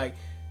saying? Like,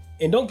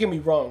 and don't get me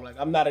wrong, like,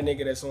 I'm not a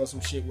nigga that's on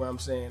some shit where I'm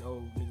saying,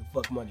 oh, nigga,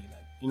 fuck money.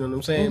 Like, you know what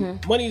I'm saying?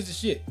 Mm-hmm. Money is the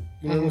shit.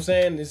 You know what I'm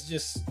saying? It's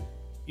just,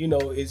 you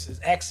know, it's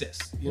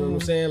access. You know what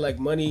I'm saying? Like,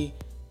 money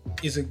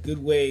is a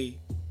good way.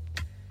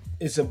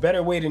 It's a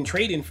better way than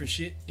trading for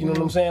shit. You know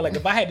what I'm saying? Like,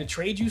 if I had to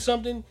trade you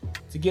something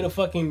to get a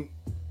fucking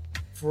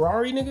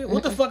Ferrari, nigga,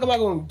 what the fuck am I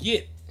gonna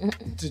get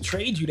to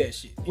trade you that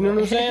shit? You know what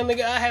I'm saying?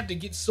 Nigga, I have to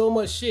get so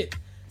much shit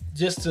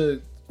just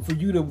for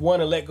you to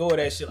want to let go of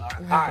that shit. All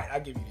right,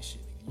 I'll give you this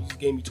shit, nigga. You just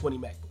gave me 20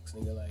 MacBooks,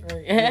 nigga.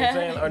 Like, you know what I'm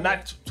saying? Or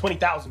not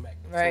 20,000 MacBooks.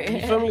 Right. So,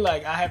 you feel me?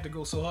 Like, I have to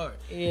go so hard.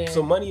 Yeah.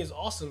 So money is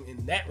awesome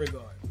in that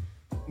regard.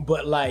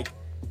 But like,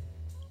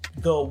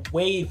 the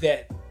way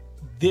that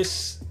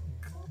this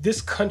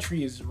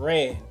country is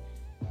ran,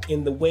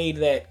 in the way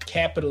that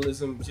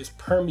capitalism just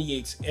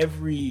permeates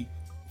every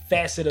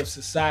facet of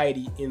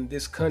society in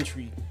this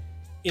country,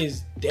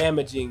 is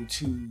damaging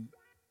to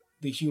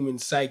the human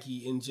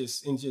psyche and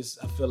just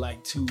I feel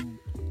like to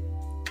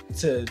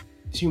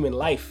human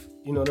life.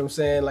 You know what I'm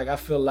saying? Like, I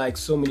feel like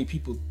so many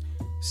people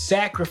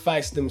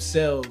sacrifice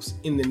themselves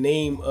in the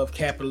name of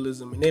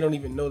capitalism and they don't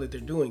even know that they're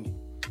doing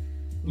it.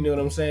 You know what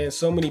I'm saying?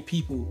 So many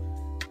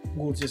people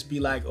will just be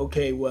like,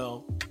 okay,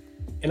 well,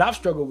 and I've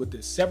struggled with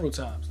this several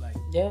times. Like,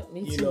 yeah,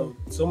 me too. You know,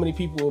 so many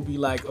people will be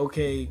like,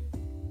 okay,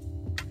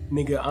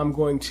 nigga, I'm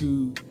going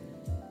to,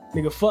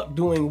 nigga, fuck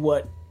doing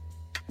what,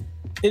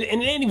 and it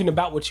ain't even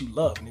about what you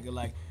love, nigga.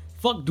 Like,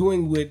 fuck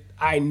doing what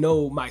I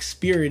know my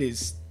spirit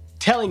is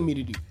telling me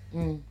to do.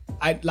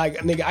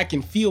 Nigga, I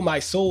can feel my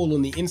soul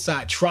on the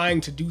inside trying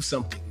to do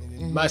something.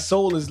 Nigga. My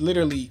soul is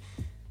literally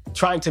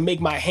trying to make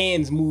my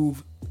hands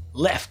move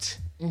left,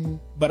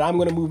 but I'm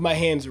gonna move my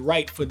hands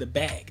right for the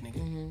bag,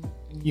 nigga.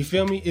 You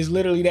feel me? It's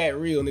literally that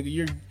real,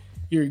 nigga.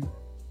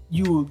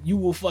 You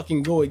will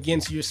fucking go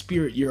against your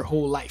spirit your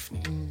whole life,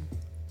 nigga,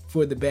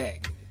 for the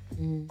bag.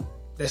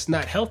 That's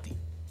not healthy.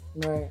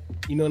 Right.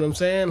 You know what I'm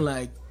saying?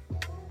 Like,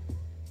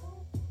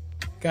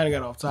 kind of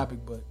got off topic,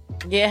 but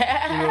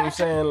yeah, you know what I'm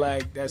saying?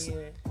 Like, that's.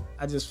 Yeah.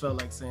 I just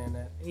felt like saying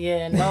that.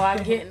 Yeah, no,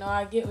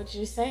 I get what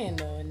you're saying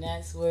though, and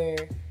that's where.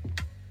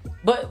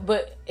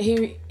 But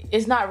here,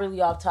 it's not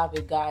really off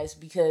topic, guys,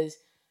 because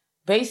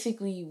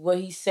basically what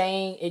he's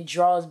saying, it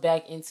draws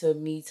back into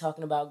me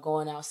talking about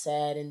going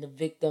outside and the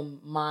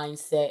victim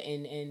mindset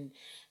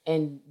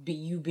and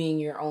you being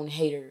your own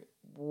hater.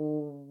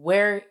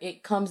 Where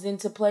it comes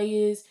into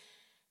play is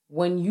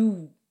when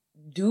you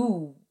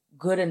do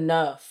good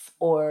enough,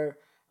 or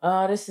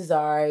this is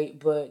all right,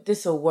 but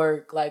this will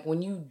work. Like,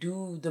 when you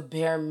do the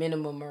bare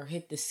minimum or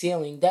hit the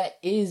ceiling, that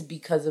is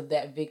because of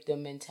that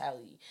victim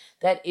mentality.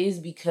 That is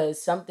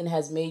because something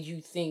has made you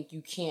think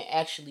you can't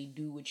actually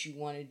do what you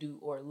want to do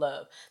or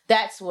love.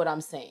 That's what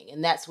I'm saying.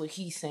 And that's what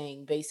he's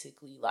saying,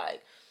 basically.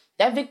 Like,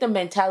 that victim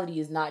mentality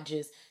is not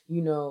just,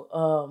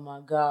 oh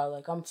my God,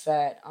 like I'm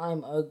fat,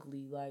 I'm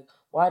ugly, like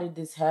why did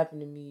this happen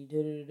to me?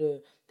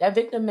 That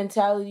victim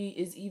mentality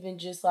is even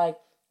just like,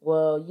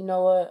 well, you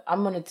know what?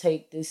 I'm going to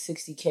take this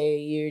 $60K a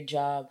year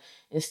job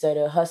instead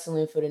of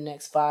hustling for the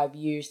next 5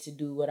 years to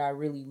do what I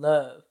really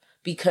love.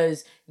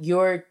 Because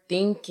you're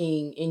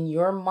thinking in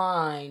your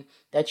mind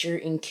that you're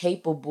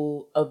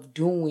incapable of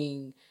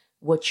doing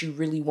what you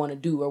really want to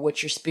do or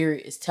what your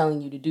spirit is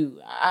telling you to do.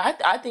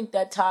 I think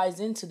that ties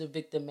into the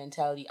victim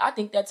mentality. I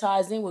think that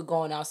ties in with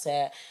going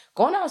outside.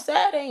 Going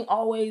outside ain't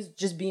always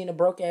just being a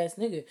broke ass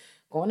nigga.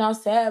 Going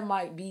outside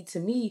might be, to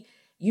me,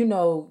 you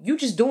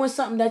just doing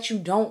something that you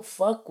don't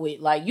fuck with.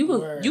 Like you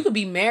could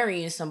be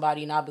marrying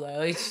somebody and I'll be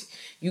like, hey,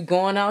 you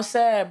going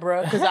outside,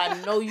 bro? Because I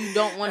know you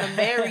don't want to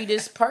marry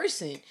this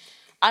person.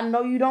 I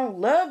know you don't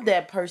love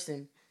that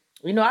person.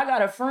 I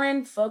got a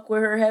friend, fuck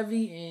with her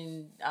heavy,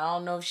 and I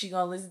don't know if she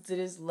gonna listen to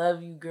this.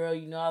 Love you, girl.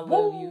 I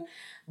love you.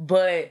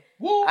 But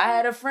I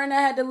had a friend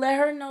that had to let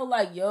her know,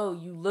 like, yo,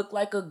 you look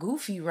like a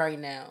goofy right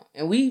now.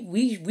 And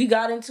we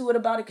got into it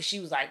about it because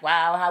she was like,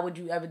 wow, how would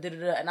you ever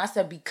da-da-da? And I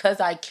said, because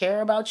I care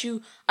about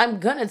you,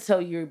 I'm gonna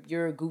tell you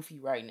you're a goofy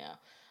right now.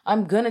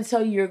 I'm gonna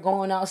tell you you're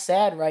going out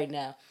sad right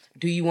now.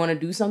 Do you want to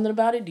do something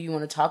about it? Do you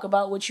want to talk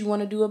about what you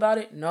want to do about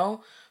it?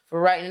 No. For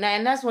right now.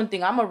 And that's one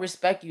thing. I'm gonna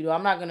respect you, though.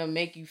 I'm not gonna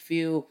make you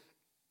feel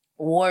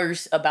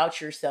worse about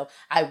yourself.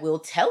 I will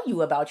tell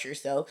you about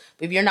yourself,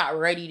 but if you're not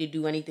ready to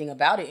do anything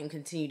about it and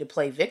continue to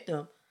play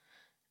victim,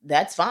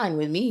 that's fine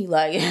with me.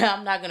 Like,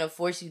 I'm not gonna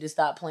force you to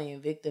stop playing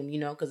victim,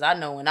 because I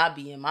know when I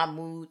be in my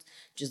moods,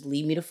 just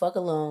leave me the fuck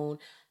alone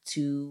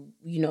to,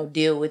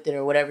 deal with it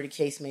or whatever the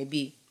case may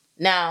be.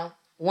 Now,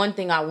 one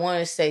thing I want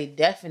to say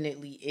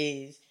definitely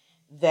is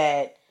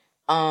that,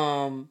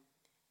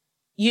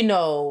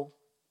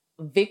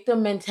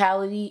 victim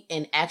mentality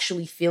and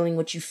actually feeling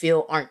what you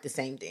feel aren't the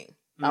same thing.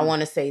 I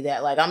want to say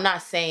that. Like, I'm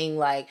not saying,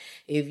 like,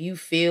 if you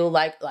feel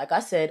like I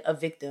said, a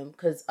victim,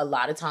 because a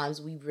lot of times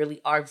we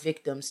really are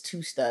victims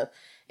to stuff.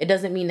 It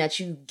doesn't mean that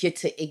you get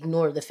to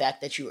ignore the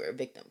fact that you are a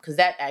victim, because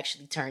that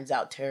actually turns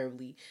out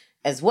terribly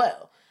as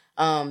well.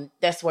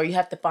 That's where you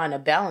have to find a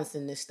balance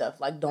in this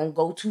stuff. Like, don't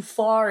go too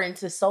far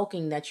into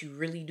sulking that you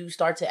really do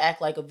start to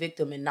act like a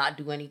victim and not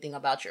do anything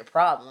about your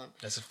problem.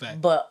 That's a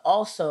fact. But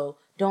also,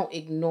 don't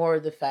ignore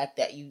the fact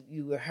that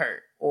you were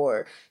hurt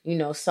or,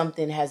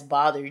 something has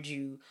bothered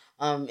you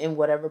in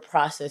whatever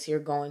process you're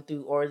going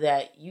through, or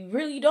that you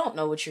really don't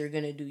know what you're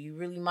going to do. You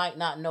really might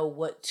not know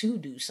what to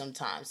do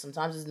sometimes.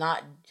 Sometimes it's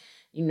not,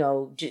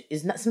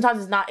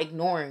 sometimes it's not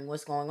ignoring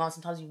what's going on.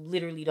 Sometimes you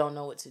literally don't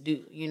know what to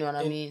do. You know what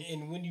I mean?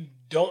 And when you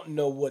don't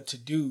know what to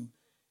do,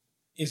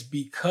 it's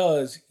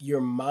because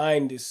your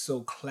mind is so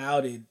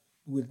clouded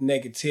with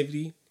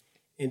negativity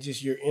and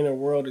just your inner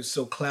world is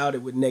so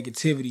clouded with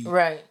negativity.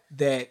 Right.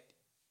 That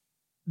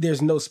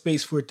there's no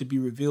space for it to be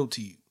revealed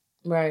to you.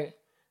 Right.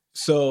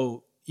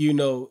 So,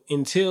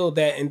 until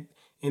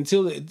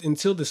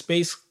the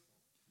space,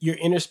 your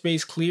inner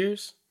space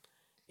clears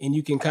and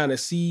you can kind of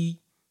see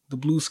the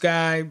blue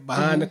sky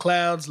behind the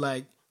clouds,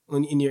 like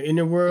in your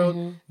inner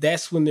world,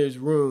 that's when there's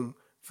room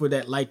for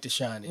that light to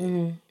shine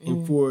in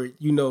and for,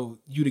 you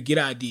to get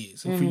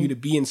ideas and for you to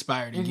be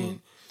inspired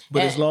again.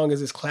 But as long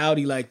as it's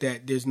cloudy like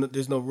that, there's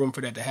no room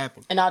for that to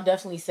happen. And I'll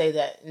definitely say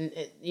that,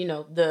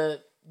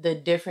 the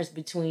difference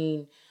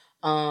between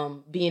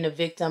being a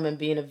victim and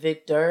being a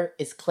victor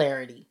is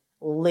clarity.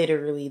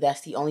 Literally,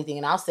 that's the only thing.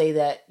 And I'll say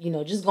that,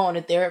 just going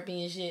to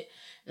therapy and shit,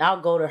 and I'll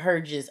go to her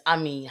just,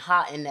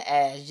 hot in the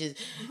ass, just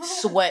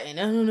sweating.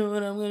 I don't know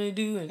what I'm going to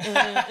do. And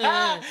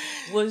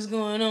what's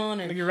going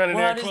on? And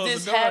why does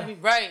this happen?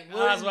 Right.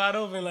 Eyes wide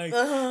open. Like,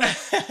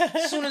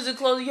 as soon as it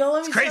closes, yo,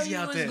 let me tell you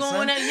what's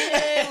going on.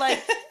 Yeah,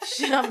 like,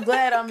 shit, I'm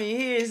glad I'm in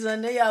here,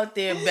 son. They out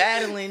there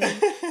battling.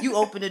 You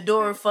open the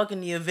door,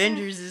 fucking the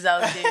Avengers is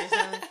out there,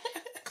 son.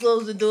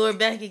 Close the door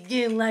back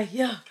again, like,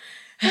 yo,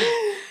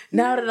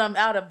 now that I'm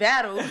out of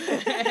battle,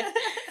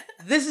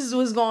 this is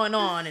what's going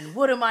on, and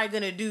what am I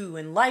gonna do?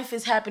 And life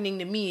is happening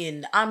to me,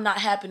 and I'm not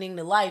happening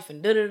to life,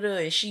 and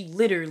da-da-da. And she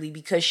literally,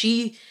 because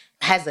she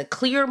has a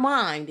clear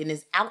mind and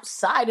is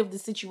outside of the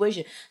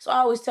situation. So I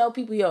always tell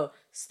people, yo,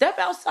 step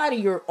outside of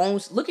your own,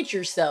 look at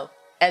yourself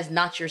as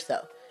not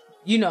yourself.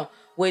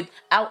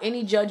 Without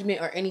any judgment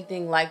or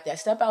anything like that.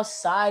 Step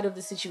outside of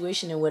the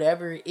situation and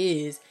whatever it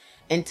is,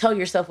 and tell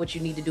yourself what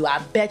you need to do. I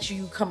bet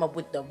you come up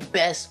with the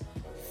best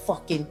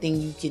fucking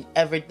thing you can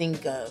ever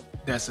think of.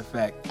 That's a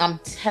fact. I'm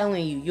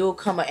telling you, you'll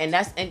come up, and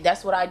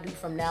that's what I do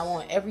from now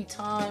on. Every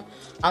time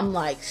I'm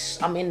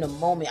in the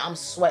moment, I'm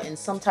sweating,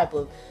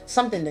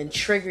 something that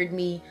triggered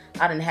me.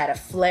 I done had a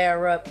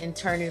flare up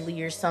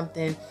internally or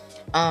something.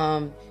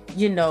 I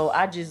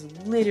just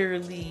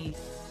literally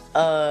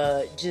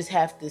just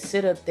have to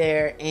sit up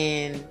there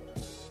and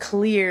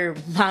clear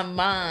my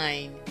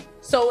mind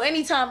So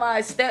anytime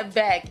I step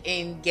back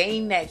and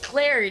gain that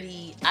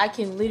clarity, I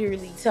can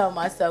literally tell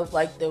myself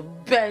like the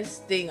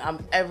best thing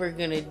I'm ever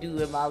gonna do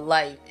in my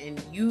life. And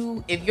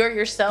if you're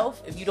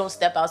yourself, if you don't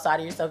step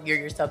outside of yourself, you're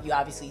yourself, you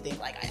obviously think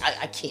like,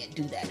 I can't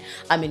do that.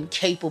 I'm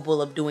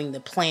incapable of doing the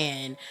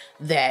plan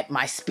that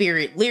my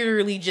spirit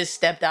literally just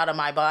stepped out of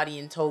my body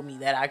and told me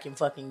that I can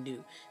fucking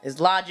do. It's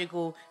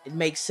logical, it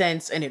makes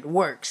sense, and it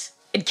works.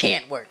 It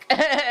can't work.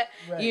 Right.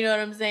 You know what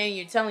I'm saying?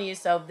 You're telling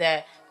yourself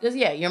that because,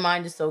 yeah, your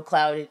mind is so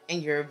clouded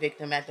and you're a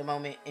victim at the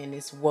moment and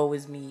it's woe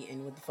is me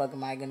and what the fuck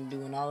am I going to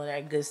do and all of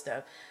that good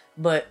stuff.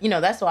 But,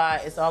 that's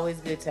why it's always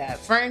good to have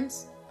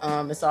friends.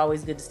 It's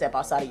always good to step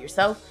outside of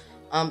yourself.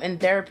 And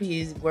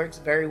therapy works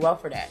very well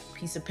for that.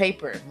 Piece of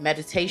paper,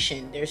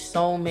 meditation. There's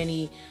so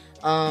many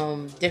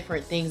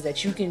different things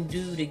that you can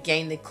do to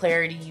gain the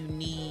clarity you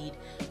need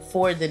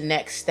for the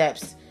next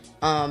steps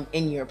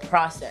in your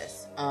process.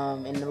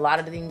 And a lot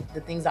of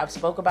the things I've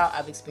spoke about,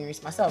 I've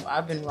experienced myself.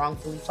 I've been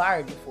wrongfully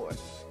fired before.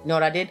 You know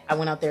what I did? I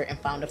went out there and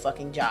found a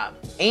fucking job.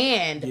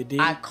 And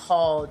I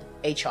called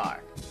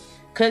HR.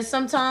 Because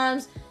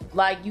sometimes,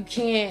 like, you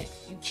can't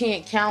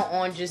count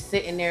on just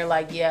sitting there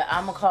like, yeah,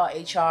 I'm going to call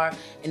HR.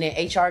 And then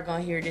HR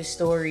going to hear this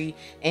story.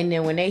 And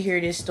then when they hear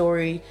this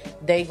story,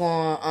 they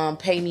going to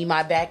pay me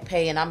my back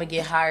pay. And I'm going to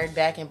get hired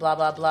back and blah,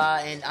 blah, blah.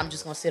 And I'm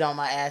just going to sit on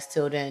my ass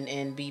till then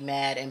and be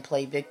mad and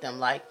play victim.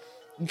 Like,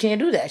 you can't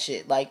do that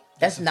shit. Like,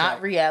 that's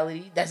not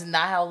reality. That's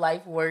not how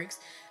life works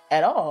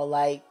at all.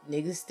 Like,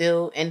 niggas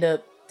still end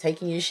up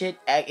taking your shit,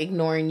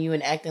 ignoring you,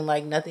 and acting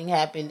like nothing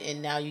happened,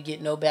 and now you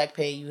get no back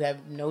pay, you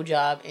have no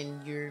job,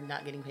 and you're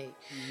not getting paid.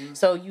 Mm-hmm.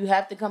 So you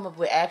have to come up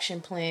with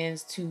action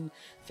plans to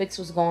fix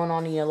what's going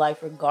on in your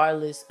life,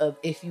 regardless of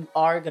if you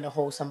are going to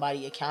hold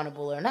somebody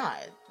accountable or not.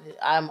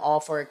 I'm all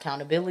for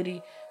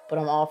accountability, but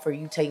I'm all for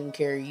you taking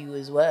care of you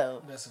as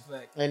well. That's a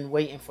fact. And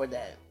waiting for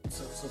that.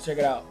 So check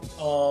it out.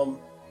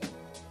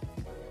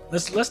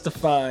 Let's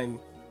define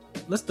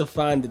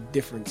the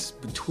difference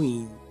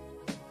between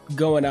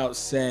going out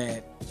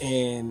sad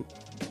and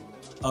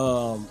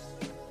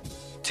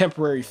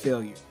temporary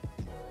failure.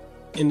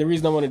 And the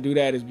reason I want to do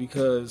that is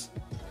because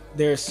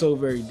they're so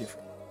very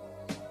different.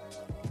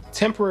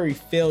 Temporary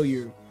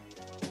failure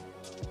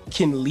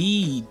can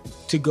lead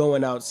to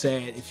going out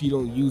sad if you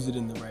don't use it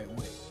in the right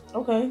way.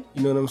 Okay.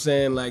 You know what I'm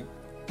saying? Like,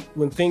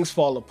 when things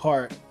fall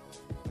apart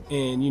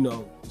and,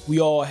 we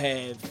all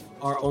have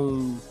our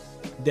own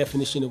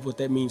definition of what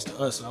that means to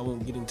us, so I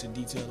won't get into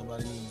detail about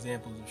any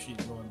examples of shit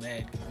going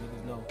bad because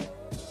niggas know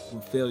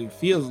what failure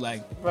feels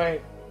like.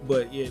 Right.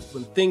 But yeah,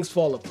 when things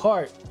fall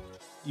apart,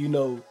 you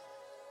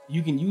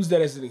can use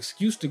that as an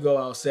excuse to go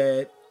out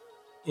sad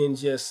and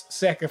just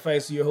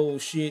sacrifice your whole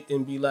shit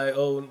and be like,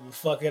 oh,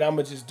 fuck it, I'm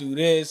gonna just do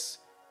this,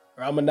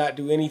 or I'm gonna not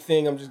do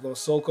anything, I'm just gonna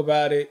sulk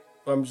about it,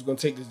 or I'm just gonna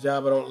take this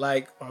job I don't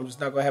like, or I'm just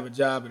not gonna have a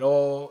job at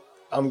all.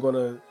 I'm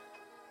gonna,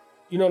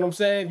 you know what I'm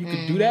saying? You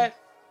can do that.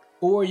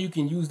 Or you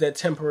can use that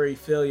temporary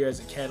failure as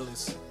a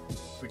catalyst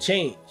for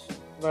change.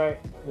 Right.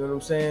 You know what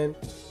I'm saying?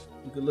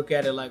 You could look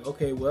at it like,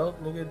 okay, well,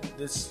 nigga,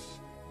 this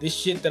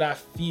shit that I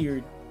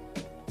feared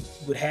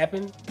would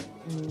happen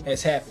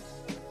has happened.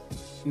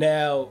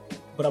 Now,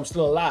 but I'm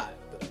still alive.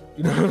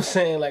 You know what I'm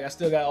saying? Like, I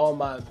still got all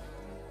my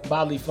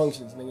bodily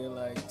functions, nigga.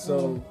 Like,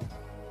 so,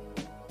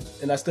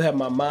 and I still have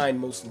my mind,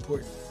 most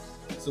important.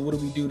 So what do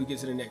we do to get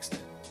to the next step?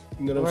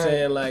 You know what I'm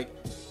saying? Like,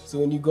 so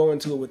when you go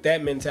into it with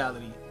that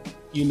mentality,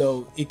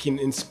 it can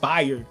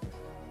inspire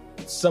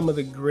some of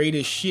the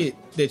greatest shit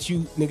that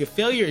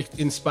failure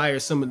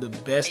inspires some of the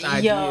best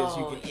ideas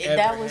you can ever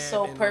that was have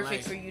so in perfect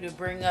life. for you to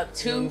bring up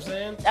too. You know what I'm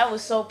saying? That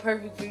was so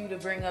perfect for you to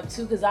bring up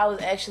too, because I was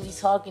actually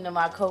talking to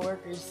my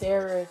coworker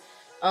Sarah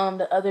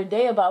the other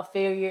day about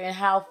failure and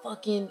how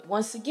fucking,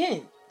 once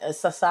again, a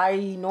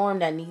society norm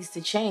that needs to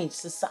change.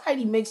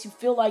 Society makes you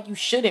feel like you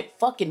shouldn't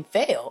fucking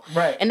fail.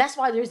 Right. And that's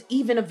why there's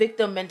even a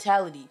victim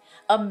mentality.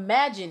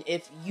 Imagine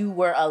if you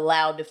were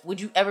allowed to, would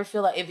you ever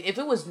feel like if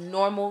it was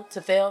normal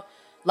to fail,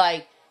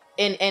 like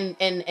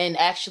and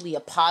actually a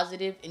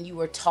positive, and you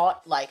were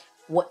taught like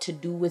what to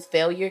do with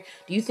failure,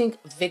 do you think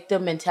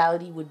victim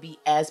mentality would be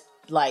as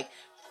like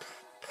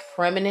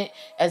prevalent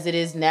as it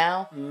is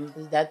now?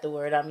 Is that the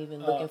word I'm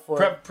even looking for?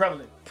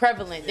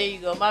 Prevalent. There you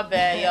go. My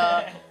bad,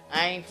 y'all.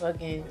 I ain't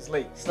fucking it's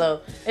late.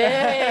 Slow.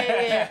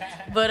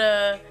 Yeah.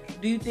 But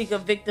do you think a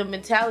victim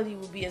mentality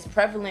would be as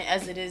prevalent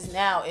as it is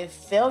now if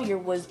failure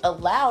was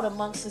allowed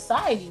amongst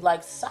society?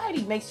 Like,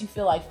 society makes you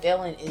feel like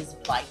failing is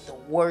like the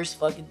worst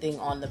fucking thing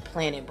on the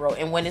planet, bro.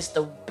 And when it's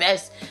the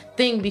best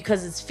thing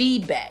because it's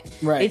feedback.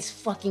 Right. It's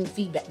fucking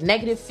feedback.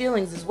 Negative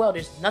feelings as well.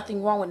 There's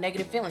nothing wrong with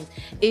negative feelings.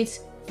 It's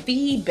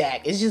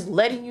feedback. It's just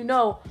letting you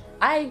know,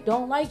 I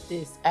don't like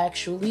this,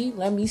 actually.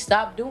 Let me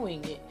stop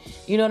doing it.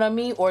 You know what I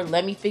mean? Or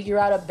let me figure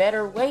out a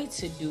better way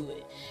to do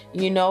it.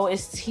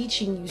 It's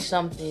teaching you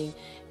something.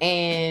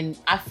 And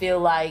I feel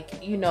like,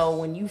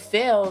 when you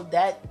fail,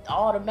 that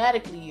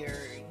automatically you're,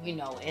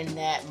 in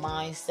that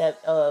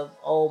mindset of,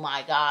 oh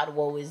my God,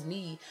 woe is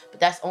me. But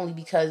that's only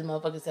because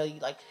motherfuckers tell you,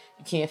 like,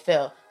 you can't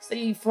fail.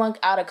 Say you flunk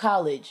out of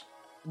college.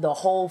 the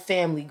whole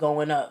family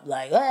going up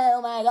like,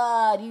 oh my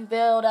God, you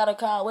failed out of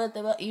college,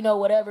 what the,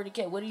 whatever the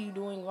kid, what are you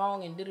doing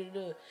wrong, and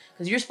da-da-da.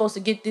 Because you're supposed to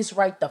get this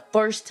right the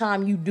first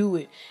time you do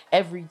it,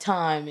 every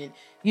time. And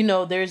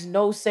there's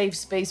no safe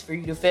space for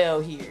you to fail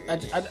here.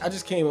 I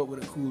just came up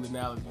with a cool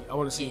analogy. I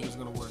want to see if it's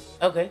gonna work.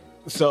 Okay.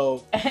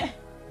 So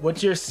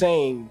what you're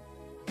saying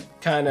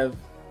kind of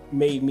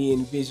made me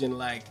envision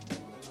like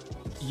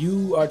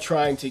you are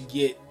trying to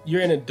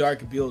you're in a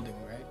dark building,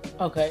 right?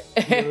 Okay.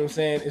 You know what I'm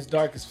saying? It's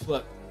dark as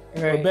fuck.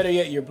 Right. Or better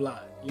yet, you're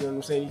blind. You know what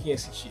I'm saying? You can't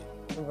see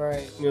shit.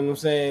 Right. You know what I'm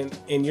saying?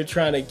 And you're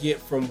trying to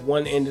get from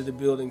one end of the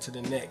building to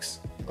the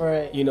next.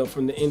 Right.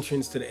 From the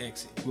entrance to the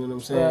exit. You know what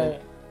I'm saying?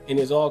 Right. And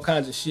there's all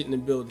kinds of shit in the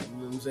building. You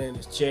know what I'm saying?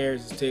 There's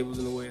chairs, there's tables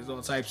in the way, there's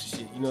all types of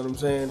shit. You know what I'm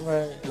saying?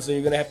 Right. And so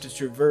you're going to have to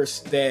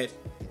traverse that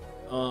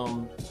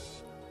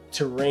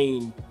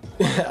terrain.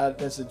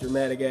 That's a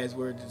dramatic ass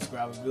word to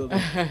describe a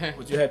building.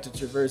 But you have to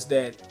traverse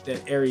that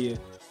area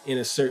in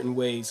a certain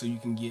way so you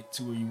can get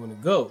to where you want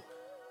to go.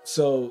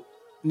 So,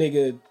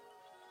 nigga,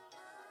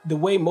 the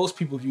way most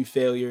people view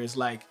failure is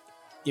like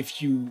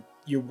if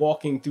you're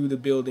walking through the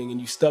building and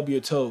you stub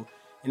your toe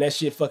and that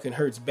shit fucking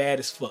hurts bad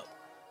as fuck.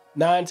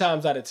 9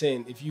 times out of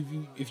 10, if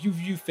you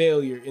view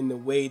failure in the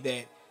way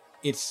that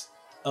it's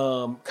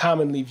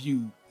commonly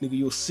viewed, nigga,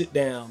 you'll sit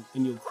down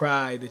and you'll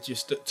cry that your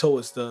toe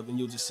is stubbed and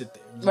you'll just sit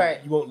there.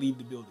 You won't leave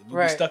the building.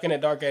 You'll be stuck in that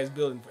dark ass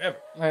building forever.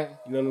 Right.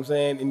 You know what I'm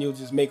saying? And you'll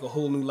just make a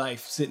whole new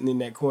life sitting in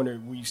that corner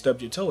where you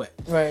stubbed your toe at.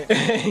 Right.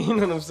 You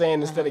know what I'm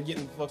saying? Instead of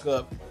getting the fuck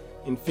up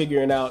and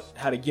figuring out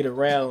how to get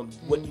around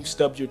what you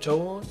stubbed your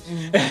toe on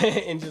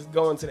and just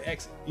going to the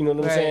exit. You know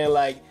what I'm saying?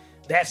 Like,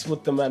 that's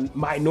what the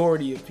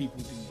minority of people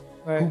do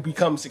who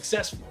become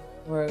successful.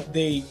 Right.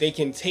 They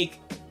can take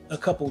a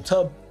couple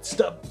toe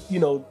stubbings. You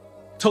know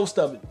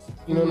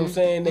what I'm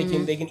saying? They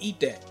can eat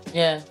that.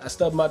 Yeah. I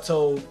stubbed my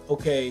toe.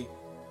 Okay.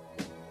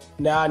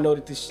 Now I know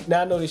that this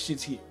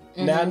shit's here.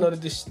 Now I know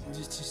that this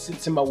just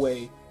sits in my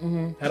way.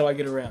 How do I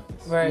get around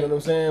this? Right. You know what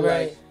I'm saying?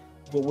 Right. Like,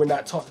 but we're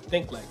not taught to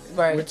think like that.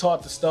 Right. We're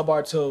taught to stub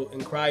our toe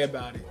and cry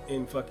about it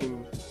and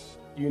fucking,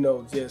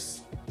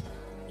 just,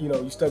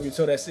 you stub your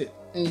toe, that's it.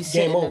 And you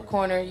sit in the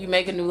corner, you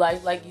make a new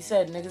life. Like you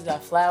said, niggas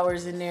got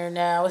flowers in there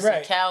now. It's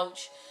a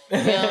couch. You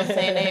know what I'm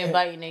saying? They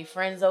inviting their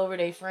friends over.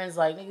 Their friends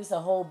like, nigga, it's a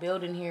whole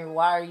building here.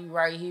 Why are you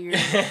right here? You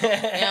know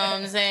what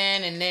I'm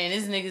saying? And then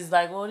this nigga's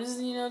like, well, this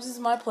is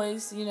my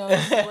place. This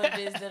is what it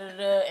is,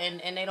 da-da-da.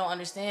 And they don't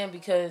understand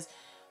because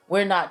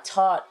we're not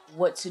taught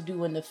what to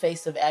do in the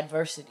face of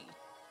adversity.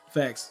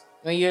 Facts.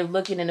 When you're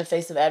looking in the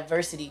face of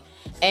adversity.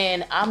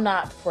 And I'm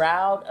not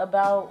proud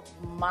about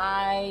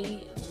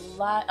my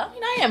life. I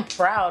mean, I am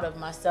proud of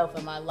myself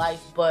and my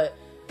life, but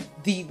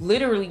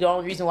literally the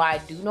only reason why I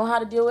do know how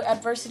to deal with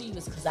adversity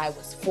was because I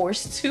was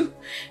forced to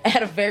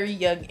at a very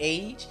young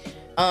age.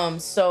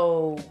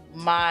 So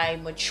my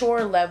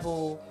mature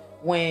level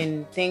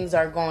when things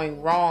are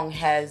going wrong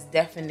has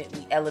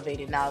definitely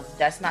elevated. Now,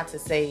 that's not to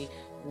say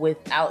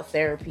without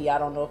therapy, I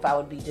don't know if I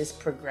would be this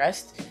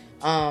progressed.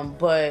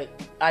 But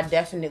I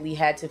definitely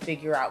had to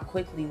figure out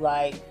quickly,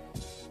 like,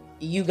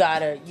 you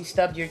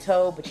stubbed your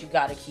toe, but you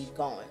gotta keep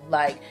going.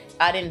 Like,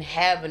 I didn't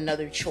have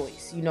another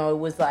choice. It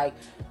was like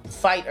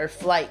fight or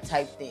flight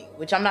type thing,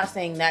 which I'm not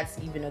saying that's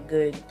even a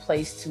good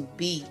place to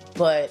be,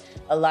 but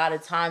a lot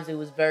of times it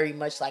was very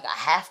much like, I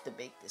have to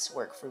make this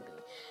work for me.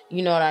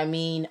 You know what I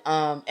mean?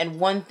 And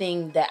one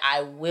thing that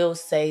I will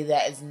say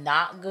that is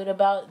not good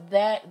about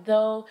that,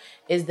 though,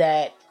 is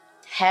that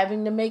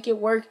having to make it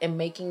work and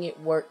making it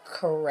work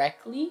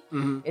correctly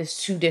is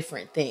two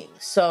different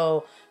things.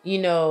 So,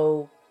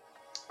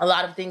 a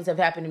lot of things have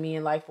happened to me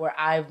in life where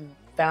I've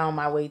found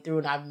my way through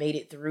and I've made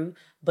it through,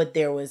 but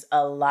there was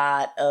a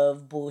lot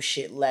of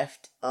bullshit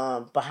left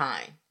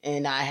behind.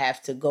 And I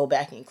have to go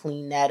back and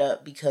clean that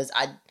up because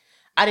I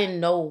didn't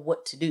know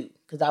what to do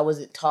because I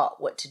wasn't taught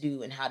what to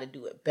do and how to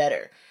do it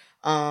better.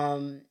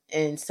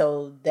 And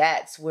so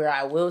that's where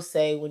I will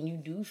say, when you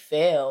do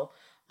fail,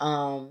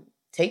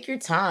 take your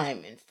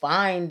time and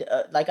find,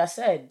 like I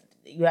said,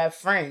 you have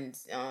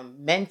friends,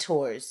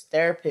 mentors,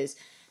 therapists.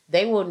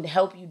 They will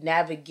help you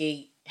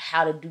navigate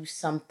how to do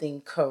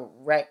something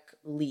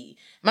correctly.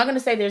 I'm not going to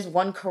say there's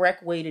one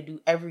correct way to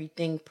do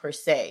everything per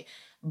se,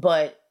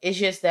 but it's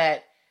just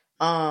that,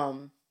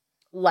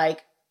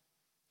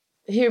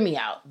 hear me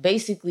out.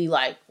 Basically,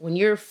 like, when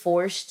you're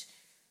forced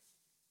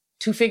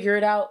to figure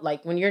it out,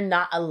 like when you're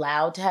not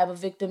allowed to have a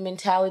victim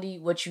mentality,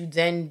 what you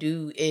then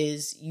do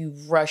is you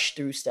rush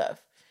through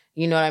stuff.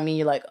 You know what I mean?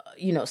 You're like,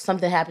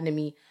 something happened to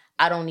me.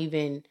 I'm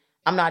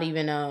not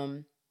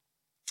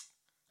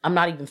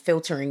even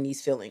filtering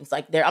these feelings.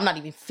 Like, I'm not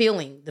even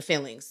feeling the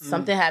feelings.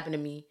 Something happened to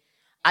me.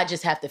 I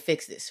just have to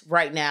fix this.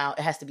 Right now,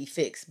 it has to be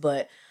fixed.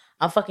 But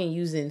I'm fucking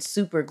using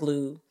super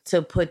glue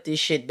to put this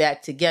shit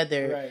back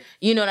together. Right.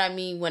 You know what I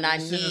mean? When I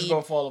need... It's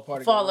gonna fall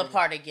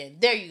apart again.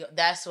 There you go.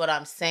 That's what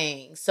I'm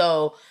saying.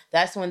 So,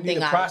 that's one thing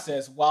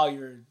process while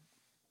you're...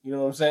 You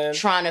know what I'm saying?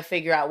 Trying to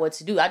figure out what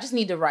to do. I just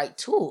need the right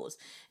tools.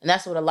 And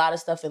that's what a lot of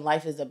stuff in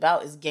life is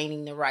about, is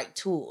gaining the right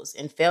tools.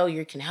 And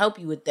failure can help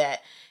you with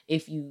that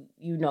if you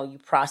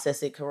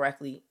process it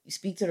correctly. You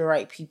speak to the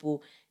right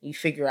people, you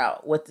figure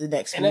out what the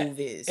next move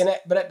is.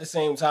 But at the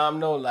same time,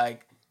 no,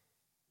 like,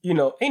 ain't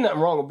nothing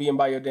wrong with being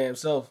by your damn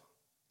self.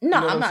 No,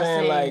 you know I'm not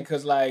saying. Like,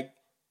 because, like,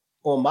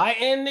 on my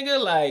end,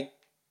 nigga, like,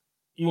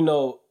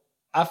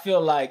 I feel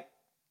like,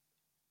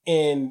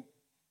 and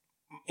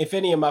if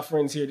any of my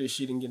friends hear this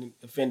shit and get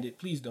offended,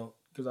 please don't,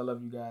 because I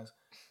love you guys.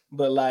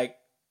 But, like,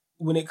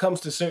 when it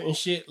comes to certain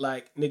shit,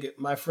 like, nigga,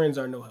 my friends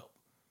are no help.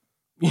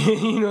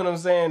 You know what I'm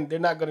saying? They're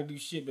not going to do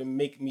shit but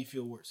make me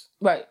feel worse.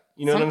 Right.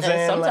 You know what I'm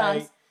saying?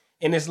 Sometimes. Like,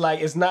 and it's like,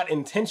 it's not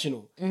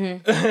intentional.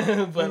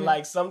 Mm-hmm. But,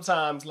 like,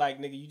 sometimes, like,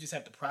 nigga, you just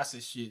have to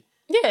process shit.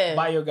 Yeah.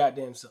 By your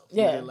goddamn self.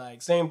 Yeah. Nigga.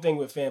 Like, same thing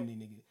with family,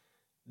 nigga.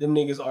 Them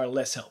niggas are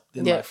less help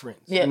than my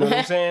friends. Yeah. You know what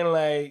I'm saying?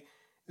 Like,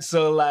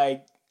 so,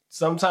 like,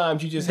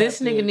 sometimes you just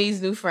this nigga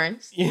needs new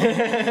friends.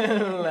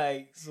 Yeah.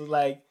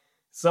 like,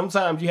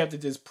 sometimes you have to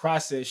just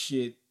process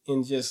shit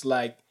and just,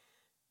 like,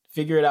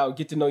 figure it out,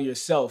 get to know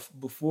yourself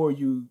before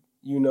you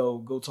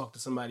go talk to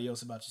somebody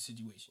else about your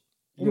situation.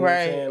 You know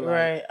right, like,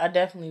 right. I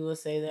definitely will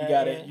say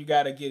that. You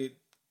gotta get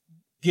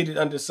it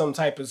under some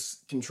type of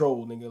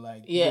control, nigga,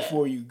 like,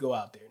 before you go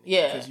out there. Nigga,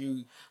 yeah. Because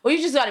you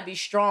just gotta be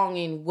strong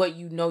in what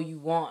you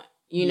want.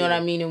 You know what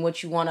I mean? And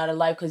what you want out of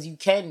life. Because you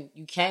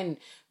can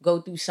go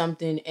through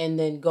something and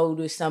then go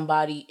to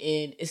somebody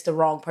and it's the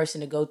wrong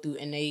person to go through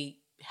and they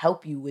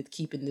help you with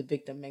keeping the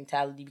victim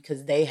mentality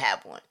because they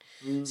have one.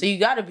 Mm. So you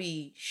gotta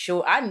be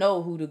sure. I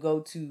know who to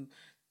go to,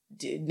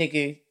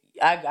 nigga.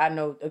 I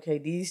know, okay,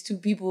 these two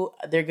people,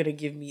 they're going to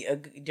give me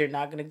they're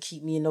not going to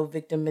keep me in no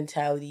victim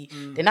mentality.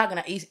 Mm. They're not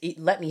going to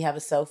let me have a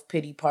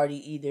self-pity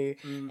party either.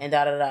 Mm.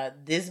 And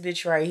This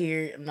bitch right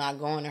here, I'm not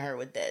going to her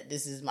with that.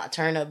 This is my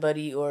turn-up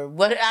buddy or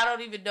what, I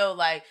don't even know.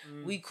 Like,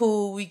 we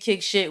cool, we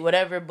kick shit,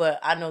 whatever, but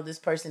I know this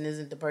person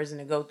isn't the person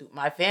to go through.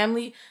 My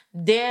family,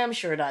 damn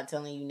sure not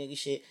telling you nigga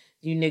shit.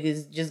 You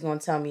niggas just going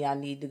to tell me I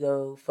need to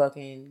go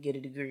fucking get a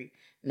degree.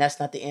 And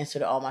that's not the answer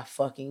to all my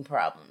fucking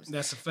problems.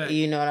 That's a fact.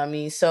 You know what I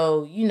mean?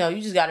 So, you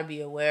just got to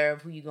be aware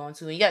of who you're going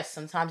to. And yes,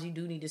 sometimes you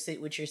do need to sit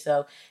with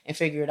yourself and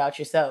figure it out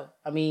yourself.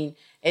 I mean,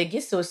 it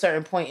gets to a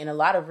certain point in a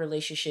lot of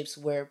relationships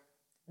where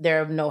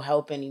they're of no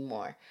help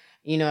anymore.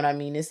 You know what I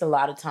mean? It's a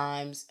lot of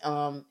times.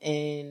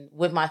 And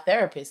with my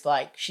therapist,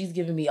 like, she's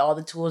giving me all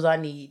the tools I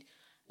need.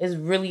 There's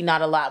really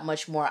not a lot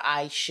much more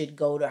I should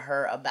go to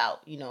her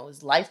about.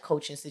 It's life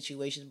coaching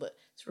situations, but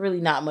it's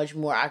really not much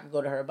more I could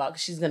go to her about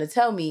because she's going to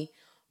tell me,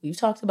 we've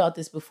talked about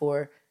this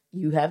before.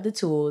 You have the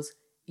tools.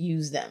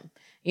 Use them.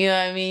 You know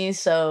what I mean?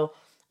 So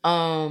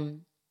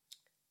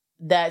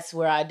that's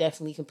where I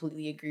definitely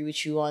completely agree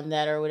with you on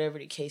that or whatever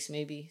the case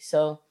may be.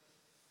 So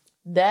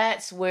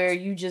that's where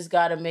you just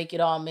got to make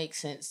it all make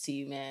sense to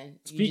you, man.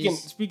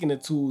 Speaking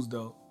of tools,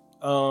 though,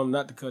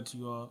 not to cut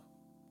you off,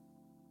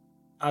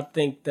 I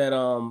think that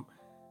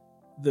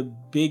the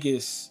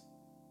biggest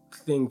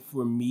thing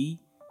for me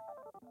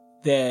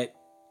that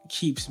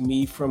keeps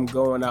me from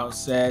going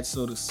outside,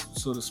 so to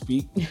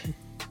speak,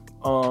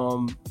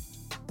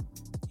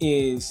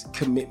 is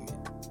commitment.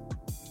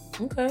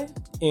 Okay.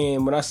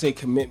 And when I say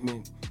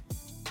commitment,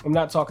 I'm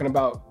not talking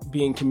about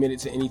being committed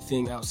to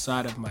anything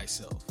outside of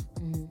myself.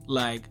 Mm-hmm.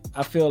 Like,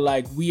 I feel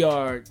like we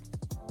are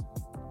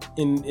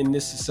in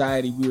this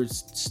society, we are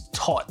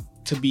taught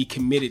to be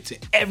committed to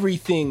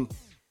everything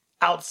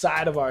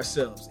outside of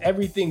ourselves,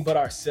 everything but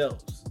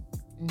ourselves.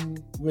 Mm-hmm.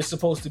 We're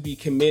supposed to be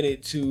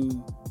committed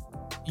to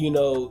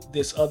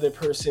this other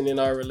person in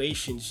our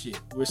relationship.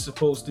 We're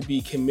supposed to be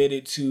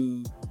committed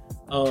to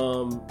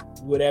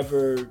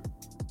whatever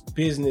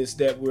business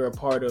that we're a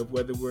part of,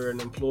 whether we're an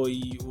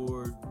employee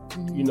or,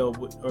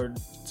 or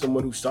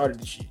someone who started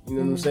the shit. You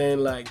know what I'm saying?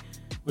 Like,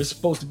 we're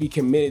supposed to be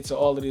committed to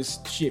all of this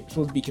shit. We're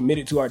supposed to be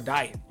committed to our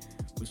diet.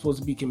 We're supposed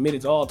to be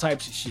committed to all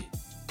types of shit.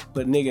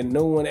 But nigga,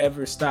 no one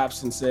ever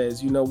stops and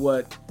says, you know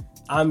what?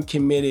 I'm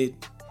committed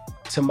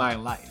to my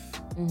life.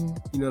 Mm-hmm.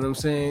 You know what I'm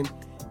saying?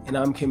 And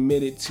I'm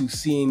committed to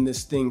seeing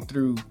this thing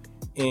through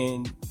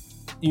and,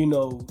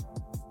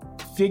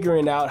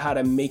 figuring out how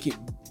to make it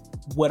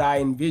what I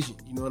envision.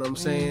 You know what I'm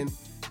saying?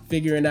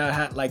 Figuring out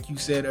how, like you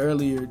said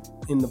earlier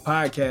in the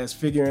podcast,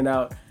 figuring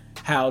out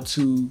how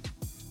to,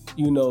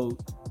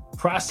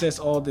 process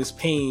all this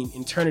pain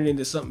and turn it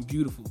into something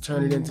beautiful,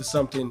 turn it into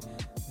something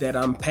that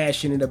I'm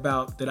passionate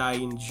about, that I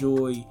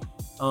enjoy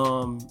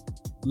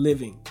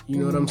living. You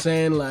know what I'm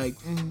saying? Like,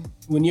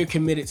 when you're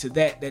committed to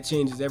that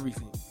changes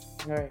everything.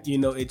 Right.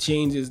 It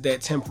changes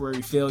that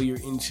temporary failure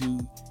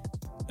into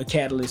a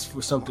catalyst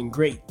for something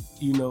great,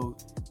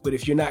 But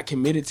if you're not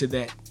committed to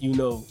that,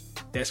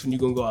 that's when you're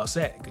going to go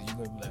outside because you're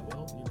going to be like,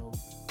 well,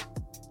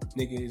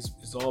 nigga,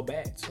 it's all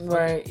bad. So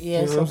right.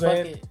 Yeah, so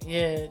fuck it.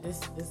 Yeah,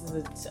 this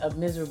is a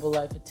miserable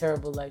life, a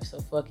terrible life, so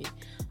fuck it.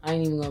 I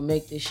ain't even going to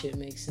make this shit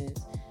make sense.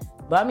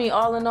 But I mean,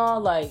 all in all,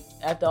 like,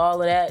 after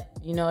all of that,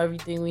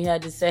 everything we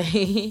had to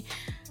say,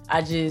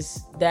 that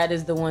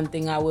is the one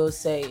thing I will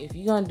say. If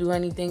you're going to do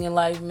anything in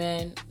life,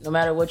 man, no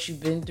matter what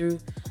you've been through,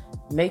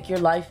 make your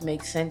life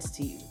make sense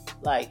to you.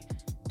 Like,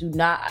 You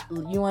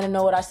want to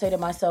know what I say to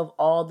myself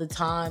all the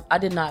time? I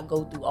did not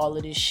go through all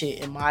of this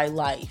shit in my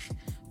life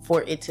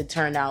for it to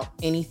turn out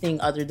anything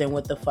other than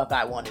what the fuck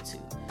I wanted to.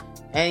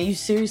 And you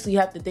seriously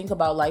have to think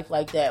about life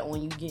like that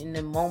when you get in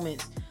the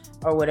moments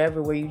or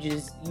whatever where you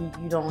just,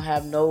 you don't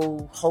have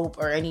no hope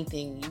or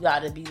anything. You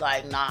gotta be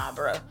like, nah,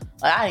 bro.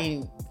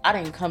 Like, I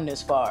didn't come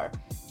this far,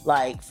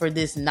 like, for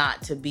this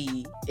not to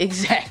be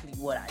exactly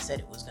what I said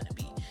it was gonna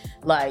be.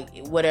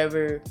 Like,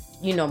 whatever,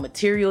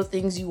 material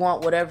things you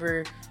want,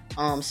 whatever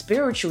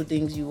spiritual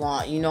things you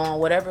want, on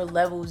whatever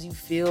levels you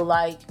feel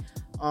like,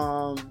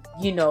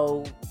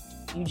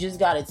 you just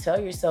gotta tell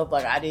yourself,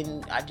 like, I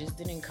just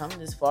didn't come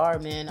this far,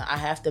 man. I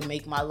have to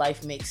make my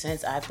life make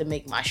sense. I have to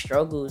make my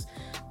struggles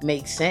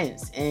make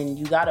sense. And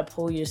you gotta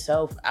pull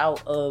yourself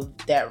out of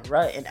that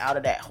rut and out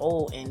of that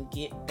hole and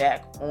get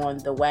back on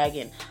the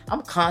wagon.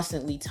 I'm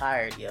constantly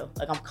tired, yo.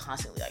 Like, I'm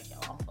constantly like, yo,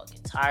 I'm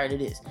fucking tired of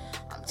this.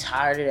 I'm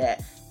tired of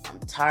that. I'm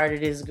tired of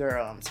this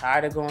girl. I'm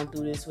tired of going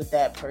through this with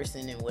that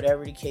person, and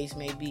whatever the case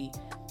may be,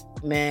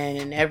 man.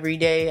 And every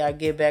day I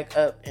get back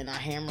up and I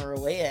hammer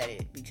away at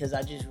it because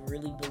I just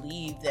really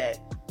believe that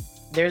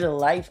there's a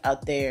life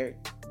out there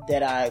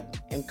that I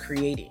am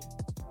creating.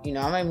 I'm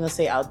not even gonna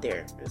say out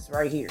there. It's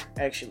right here,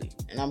 actually.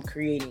 And I'm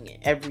creating it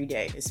every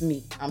day. It's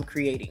me. I'm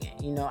creating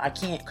it. I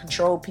can't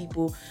control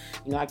people.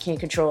 I can't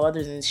control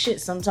others and shit.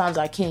 Sometimes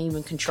I can't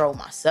even control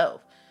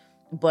myself.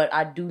 But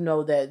I do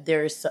know that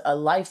there's a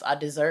life I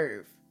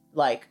deserve.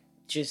 Like,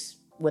 just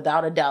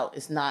without a doubt,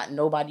 it's not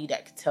nobody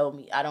that can tell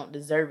me I don't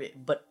deserve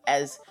it. But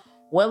as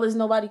well as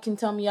nobody can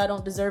tell me I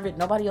don't deserve it,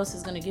 nobody else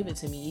is going to give it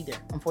to me either,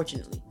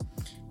 unfortunately.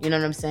 You know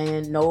what I'm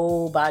saying?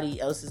 Nobody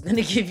else is going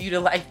to give you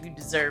the life you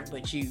deserve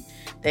but you.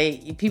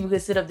 People can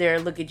sit up there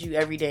and look at you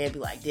every day and be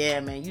like,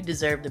 damn, man, you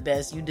deserve the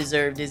best. You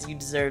deserve this. You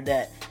deserve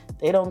that.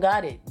 They don't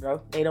got it,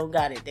 bro. They don't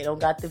got it. They don't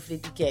got the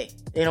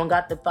 50K. They don't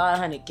got the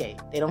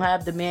 500K. They don't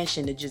have the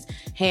mansion to just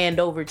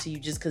hand over to you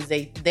just because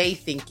they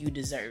think you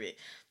deserve it.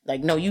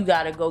 Like, no, you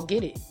gotta go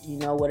get it.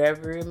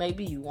 Whatever it may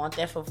be. You want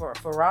that for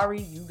Ferrari,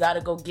 you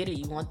gotta go get it.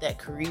 You want that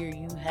career,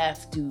 you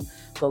have to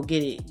go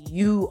get it.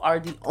 You are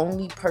the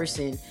only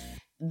person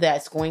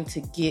that's going to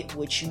get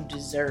what you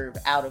deserve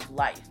out of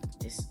life.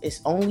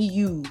 It's only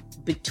you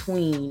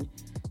between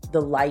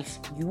the life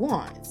you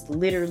want. It's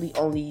literally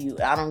only you.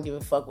 I don't give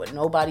a fuck what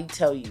nobody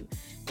tell you.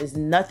 There's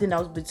nothing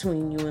else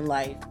between you and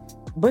life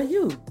but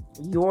you.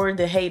 You're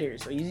the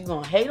haters. Are you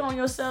gonna hate on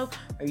yourself,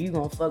 or you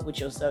gonna fuck with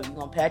yourself? You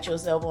gonna pat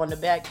yourself on the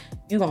back?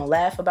 You gonna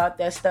laugh about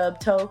that stub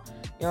toe?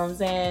 You know what I'm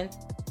saying?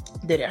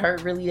 Did it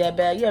hurt really that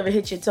bad? You ever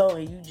hit your toe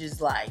and you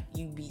just like,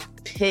 you be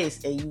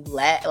pissed and you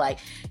laugh? Like,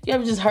 you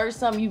ever just hurt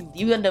something,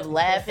 you end up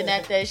laughing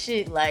at that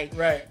shit? Like,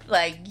 right.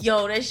 Like,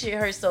 yo, that shit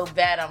hurts so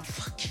bad I'm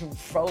fucking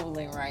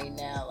rolling right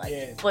now.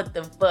 Like, What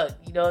the fuck?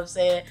 You know what I'm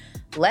saying?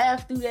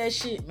 Laugh through that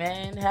shit,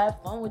 man.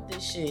 Have fun with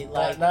this shit.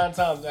 Like, 9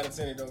 times out of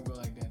 10 it don't go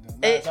like that though.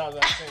 9 times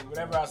out of 10,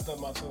 whenever I stub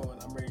my toe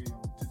and I'm ready to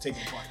take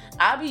it apart.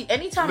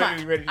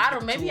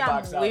 Maybe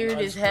I'm weird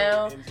as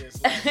hell.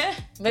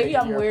 Maybe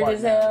I'm weird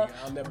as hell.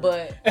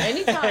 But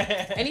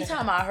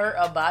anytime I hurt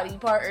a body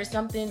part or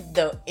something,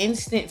 the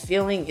instant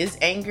feeling is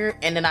anger,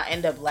 and then I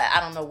end up laughing. I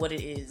don't know what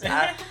it is.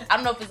 I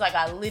don't know if it's like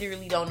I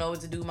literally don't know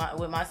what to do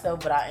with myself,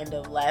 but I end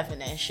up laughing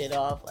that shit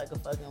off like a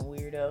fucking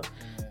weirdo.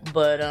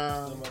 But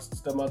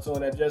stub my toe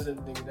in that dresser,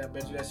 nigga. I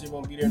bet you that shit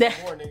won't be there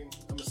anymore, nigga.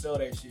 I'm gonna sell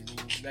that shit,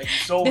 nigga. Like, you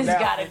sold this now.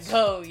 Gotta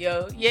go,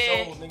 yo.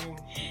 Yeah. Sold,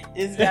 nigga.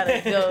 This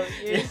gotta go.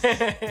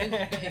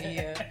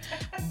 Yeah.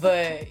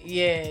 But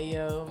yeah,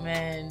 yo,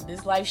 man,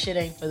 this life shit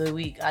ain't for the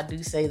weak. I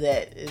do say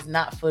that. It's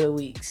not for the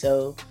weak.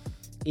 So,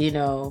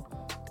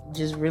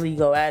 just really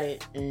go at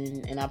it,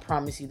 and I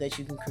promise you that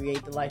you can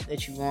create the life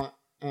that you want.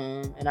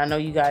 And I know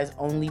you guys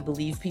only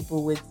believe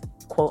people with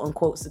quote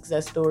unquote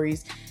success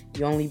stories.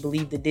 You only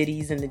believe the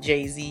Diddy's and the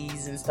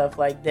Jay-Z's and stuff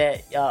like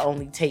that. Y'all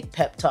only take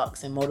pep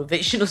talks and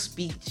motivational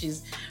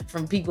speeches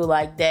from people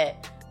like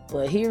that.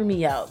 But hear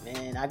me out,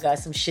 man. I got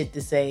some shit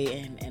to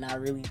say, and I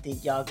really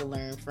think y'all can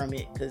learn from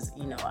it, because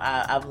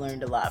I've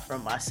learned a lot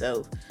from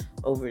myself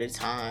over the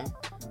time.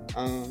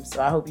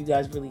 So I hope you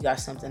guys really got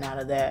something out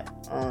of that.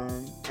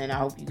 And I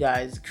hope you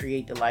guys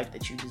create the life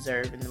that you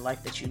deserve and the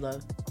life that you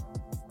love.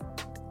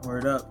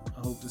 Word up. I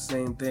hope the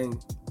same thing.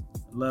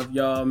 Love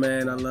y'all,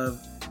 man. I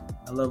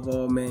love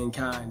all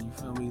mankind. You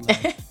feel me?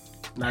 Like,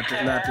 not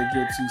to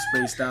get too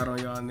spaced out on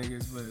y'all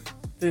niggas, but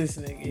this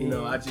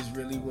nigga, I just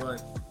really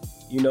want,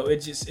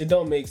 it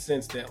don't make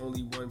sense that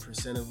only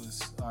 1% of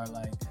us are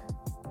like,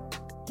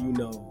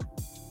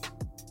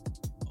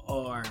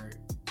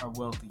 are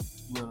wealthy.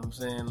 You know what I'm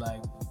saying?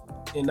 Like,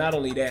 and not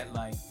only that,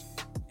 like,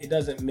 it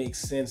doesn't make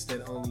sense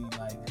that only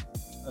like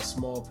a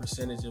small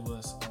percentage of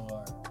us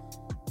are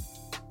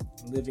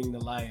living the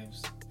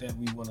lives that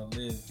we want to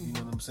live. You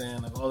know what I'm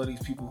saying? Like, all of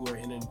these people who are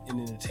in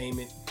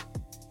entertainment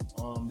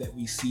that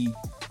we see,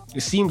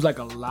 it seems like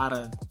a lot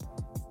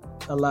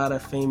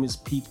of famous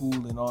people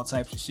and all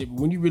types of shit, but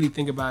when you really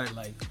think about it,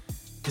 like,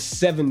 there's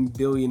 7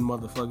 billion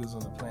motherfuckers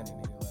on the planet,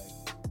 nigga.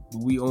 Like,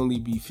 but we only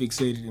be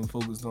fixated and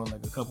focused on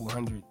like a couple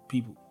hundred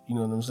people. You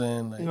know what I'm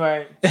saying? Like,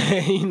 right.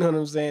 You know what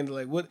I'm saying?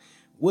 Like,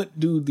 what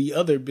do the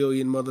other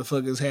billion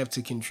motherfuckers have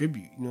to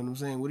contribute? You know what I'm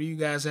saying? What do you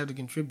guys have to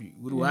contribute?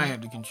 What do I have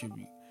to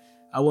contribute?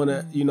 I want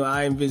to,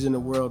 I envision a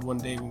world one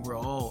day when we're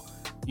all,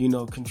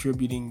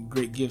 contributing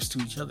great gifts to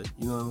each other.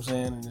 You know what I'm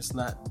saying? And it's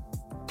not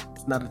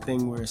a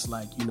thing where it's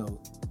like,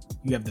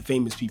 you have the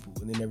famous people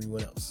and then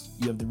everyone else.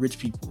 You have the rich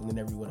people and then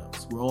everyone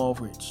else. We're all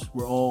rich.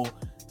 We're all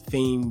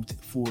famed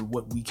for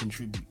what we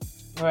contribute.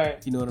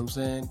 Right. You know what I'm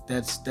saying?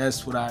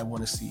 That's what I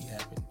want to see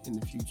happen in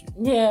the future.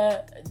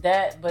 Yeah,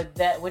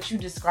 but what you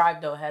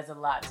described though has a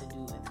lot to do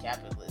with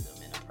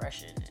capitalism and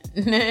oppression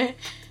and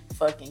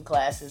fucking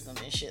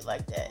classism and shit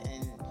like that.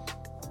 And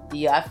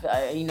yeah,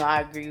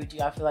 I agree with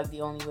you. I feel like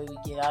the only way we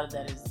get out of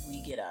that is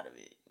we get out of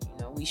it.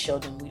 We show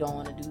them we don't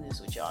want to do this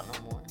with y'all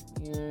no more.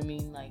 You know what I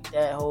mean? Like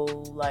that whole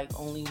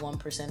only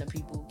 1% of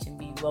people can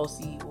be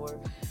wealthy,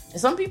 and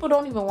some people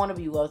don't even want to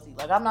be wealthy.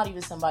 Like I'm not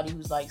even somebody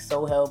who's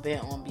so hell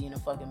bent on being a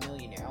fucking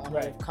millionaire. I want to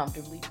live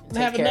comfortably and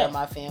take care of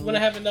my family. Want to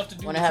have enough to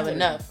do. Want to have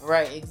enough,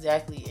 right?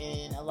 Exactly.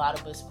 And a lot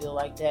of us feel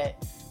like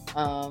that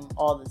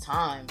all the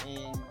time,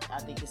 and I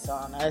think it's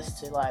on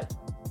us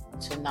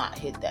to not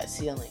hit that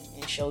ceiling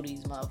and show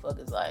these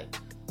motherfuckers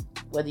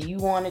whether you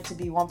want it to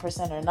be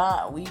 1% or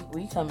not, we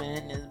coming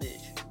in this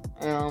bitch.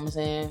 You know what I'm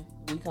saying?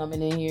 We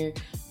coming in here,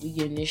 we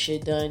getting this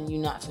shit done. You're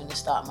not finna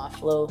stop my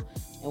flow,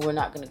 and we're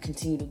not gonna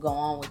continue to go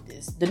on with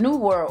this. The new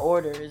world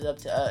order is up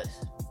to us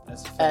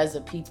as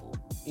a people.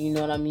 You know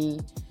what I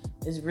mean?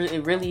 It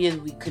really is.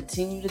 We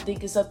continue to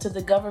think it's up to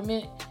the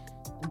government,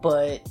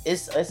 but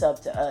it's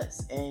up to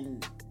us.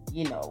 And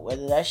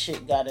whether that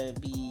shit gotta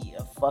be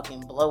a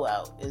fucking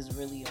blowout is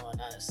really on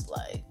us.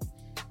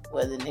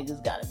 Whether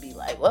niggas gotta be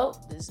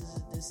well, this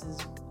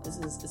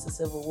is a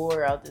civil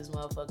war out this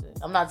motherfucker.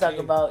 I'm not talking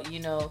about,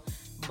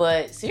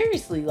 but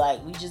seriously,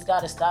 we just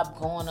gotta stop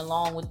going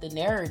along with the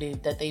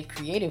narrative that they've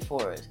created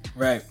for us.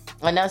 Right.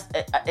 And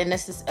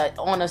that's just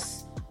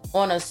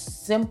on a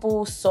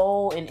simple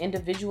soul and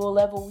individual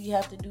level, we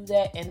have to do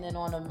that, and then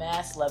on a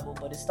mass level.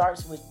 But it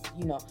starts with,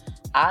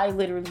 I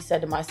literally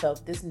said to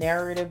myself, this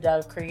narrative that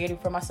I've created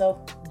for myself,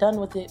 done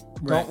with it.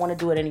 Right. Don't want to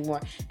do it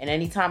anymore. And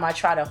anytime I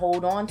try to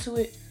hold on to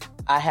it,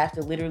 I have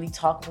to literally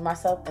talk to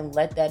myself and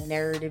let that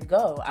narrative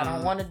go. I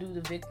don't want to do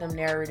the victim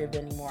narrative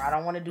anymore. I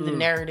don't want to do the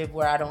narrative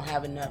where I don't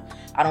have enough.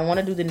 I don't want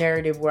to do the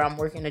narrative where I'm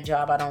working a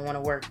job I don't want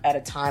to work at a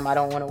time I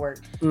don't want to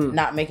work,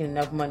 not making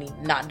enough money,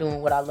 not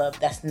doing what I love.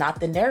 That's not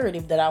the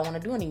narrative that I want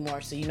to do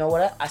anymore. So you know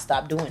what? I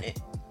stopped doing it.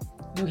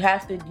 You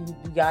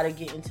got to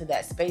get into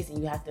that space, and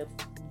you have to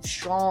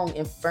strong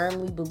and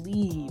firmly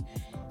believe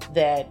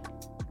that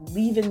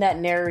leaving that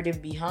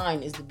narrative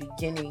behind is the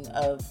beginning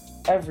of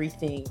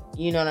everything,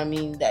 you know what I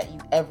mean, that you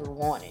ever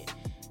wanted.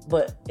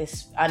 But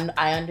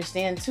I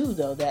understand too,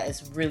 though, that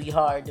it's really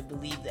hard to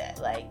believe that,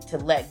 to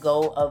let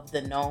go of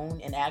the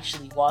known and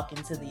actually walk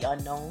into the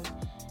unknown.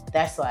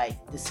 That's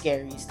the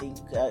scariest thing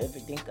you could ever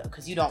think of,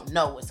 because you don't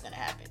know what's gonna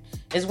happen.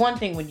 It's one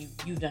thing when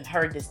you've done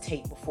heard this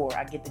tape before.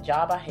 I get the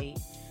job I hate,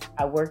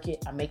 I work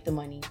it, I make the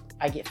money,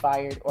 I get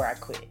fired, or I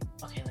quit.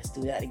 Okay, let's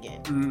do that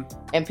again.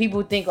 And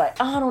people think I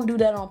don't do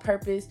that on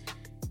purpose.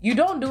 You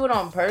don't do it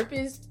on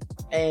purpose,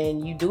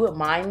 and you do it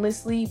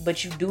mindlessly,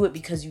 but you do it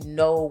because you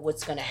know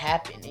what's going to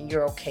happen, and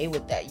you're okay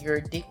with that. You're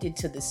addicted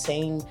to the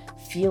same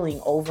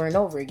feeling over and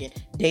over again.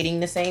 Dating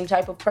the same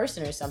type of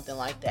person or something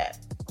like that.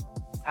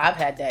 I've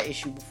had that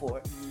issue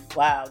before.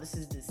 Wow, this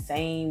is the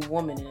same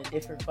woman in a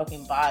different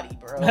fucking body,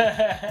 bro.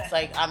 It's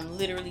I'm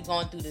literally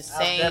going through the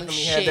same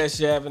shit, had that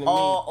shit happen to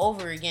all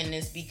me. Over again.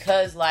 It's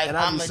because and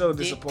I'm so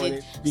addicted.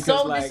 Disappointed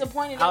because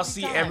disappointed. I'll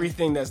see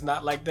everything that's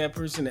not like that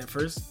person at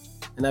first,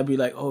 and I'd be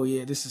like, oh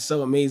yeah, this is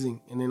so amazing,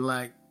 and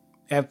then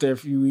after a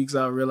few weeks,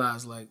 I'll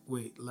realize,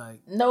 wait,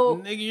 no,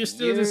 nigga, you're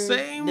still the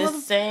same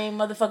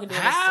motherfucker doing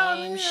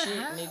the same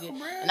shit, nigga.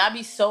 Bro? And I'd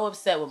be so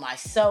upset with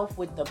myself,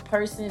 with the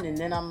person, and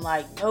then I'm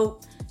like,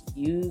 nope,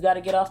 you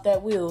gotta get off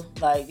that wheel.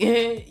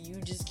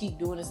 You just keep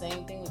doing the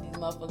same thing with these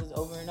motherfuckers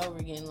over and over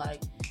again.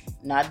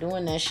 Not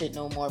doing that shit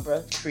no more,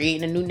 bro.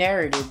 Creating a new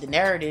narrative. The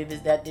narrative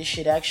is that this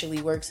shit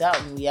actually works out,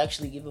 and we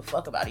actually give a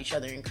fuck about each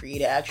other and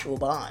create an actual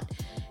bond,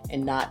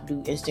 and not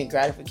do instant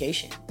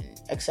gratification,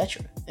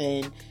 etc.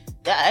 And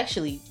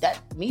that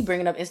me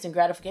bringing up instant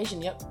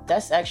gratification,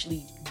 that's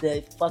actually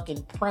the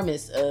fucking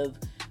premise of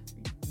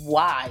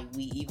why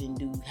we even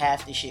do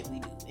half the shit we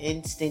do.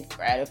 Instant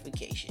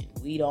gratification.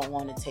 We don't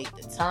want to take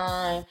the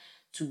time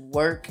to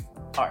work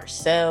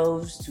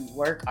ourselves, to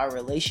work our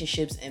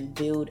relationships, and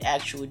build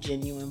actual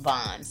genuine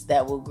bonds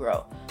that will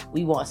grow.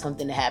 We want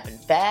something to happen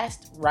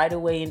fast, right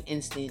away, and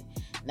instant.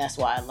 And that's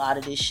why a lot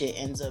of this shit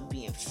ends up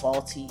being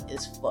faulty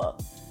as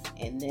fuck.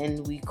 And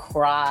then we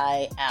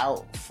cry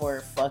out for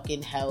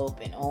fucking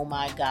help, and oh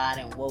my God,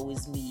 and woe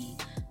is me.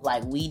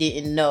 We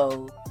didn't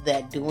know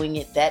that doing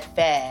it that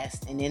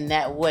fast and in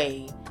that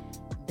way,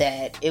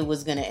 that it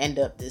was gonna end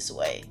up this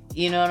way.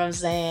 You know what I'm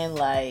saying?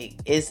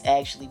 It's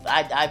actually,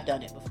 I've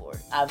done it before.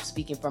 I'm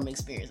speaking from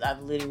experience.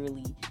 I've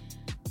literally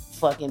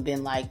fucking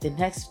been the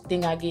next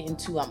thing I get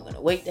into, I'm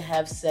gonna wait to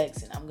have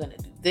sex, and I'm gonna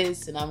do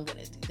this, and I'm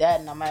gonna do that,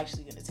 and I'm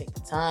actually gonna take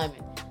the time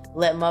and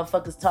let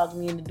motherfuckers talk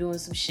me into doing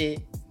some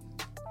shit.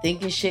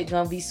 thinking shit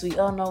gonna be sweet.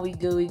 Oh no, we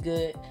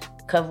good.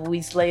 Couple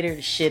weeks later,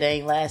 the shit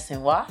ain't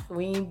lasting. Why?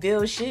 We ain't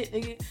build shit,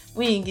 nigga.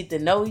 We ain't get to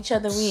know each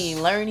other. We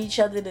ain't learn each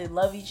other to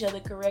love each other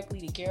correctly,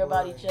 to care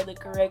about each other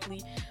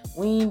correctly.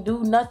 We ain't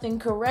do nothing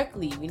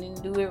correctly. We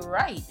didn't do it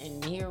right.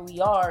 And here we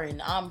are,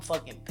 and I'm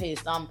fucking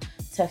pissed. I'm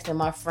texting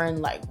my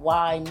friend like,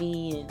 why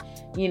me? And,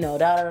 you know,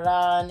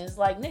 da-da-da. And it's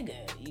like, nigga,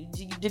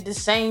 you did the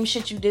same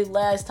shit you did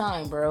last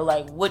time, bro.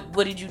 Like, what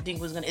did you think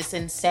was gonna... It's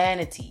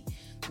insanity.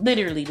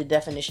 Literally, the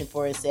definition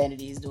for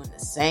insanity is doing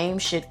the same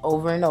shit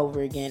over and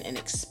over again and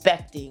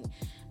expecting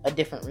a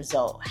different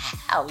result.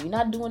 How? You're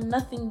not doing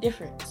nothing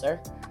different,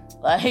 sir.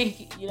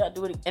 Like, you're not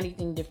doing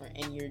anything different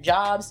in your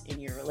jobs,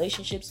 in your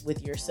relationships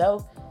with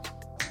yourself.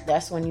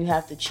 That's when you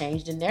have to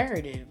change the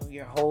narrative of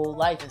your whole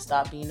life and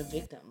stop being a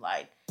victim.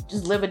 Like,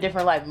 just live a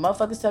different life.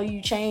 Motherfuckers tell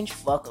you change,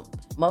 fuck them.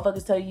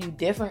 Motherfuckers tell you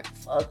different,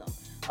 fuck them.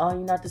 Oh, you're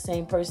not the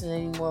same person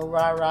anymore,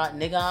 rah.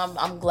 Nigga,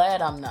 I'm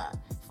glad I'm not.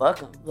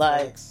 Fuck them.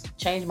 Like,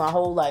 change my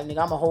whole life,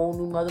 nigga. I'm a whole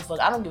new motherfucker.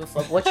 I don't give a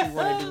fuck what you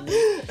want to do,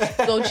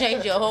 nigga. Go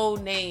change your whole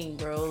name,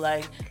 bro.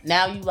 Like,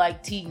 now you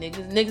like tea,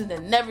 niggas. Niggas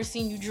that never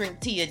seen you drink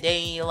tea a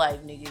day in your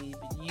life, nigga.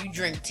 You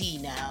drink tea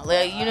now.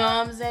 Like, you know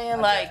what I'm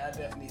saying? I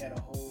definitely had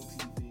a whole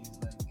tea phase.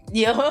 Like,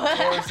 yo. You know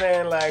what I'm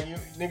saying? Like,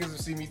 niggas will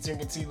see me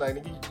drinking tea, like,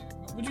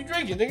 nigga, what you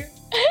drinking, nigga?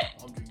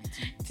 I'm drinking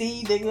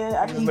tea. Tea,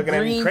 nigga. I niggas looking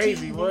at me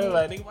crazy, tea, boy. Nigga.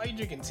 Like, nigga, why you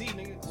drinking tea,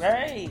 nigga?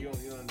 Right. You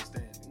don't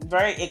understand.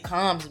 Right, it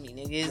calms me,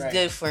 nigga. It's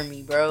good for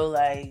me, bro.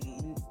 Like,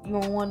 you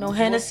don't want no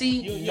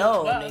Hennessy?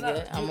 No,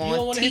 nigga. I'm you on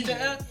don't want to tea. hit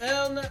the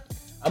L? No.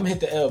 I'm gonna hit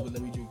the L, but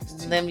let me drink this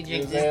tea. Let me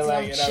drink this tea.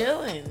 Like, I'm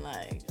chilling.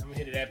 Like, I'm gonna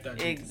hit it after I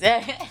drink.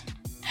 Exactly.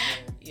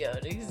 Yo,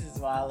 niggas is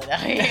wild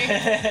out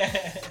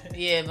here.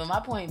 Yeah, but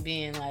my point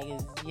being, like,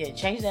 is,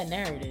 change that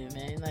narrative,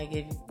 man. Like,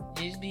 if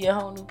just be a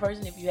whole new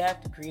person, if you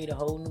have to create a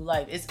whole new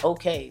life, it's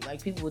okay.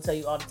 Like, people will tell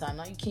you all the time,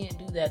 no, you can't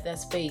do that.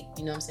 That's fake.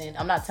 You know what I'm saying?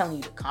 I'm not telling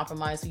you to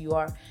compromise who you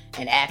are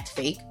and act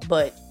fake,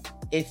 but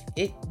if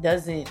it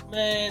doesn't,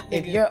 man,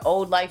 if nigga, your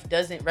old life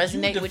doesn't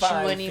resonate with you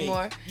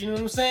anymore, fake. You know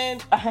what I'm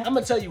saying? I'm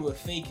gonna tell you what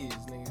fake is,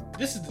 nigga.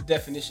 This is the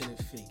definition of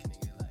fake,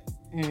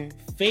 nigga.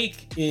 Like,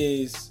 fake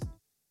is,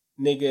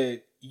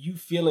 nigga, you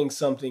feeling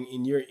something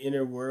in your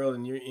inner world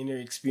and your inner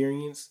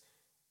experience,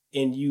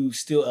 and you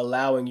still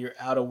allowing your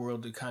outer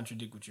world to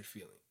contradict what you're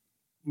feeling.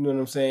 You know what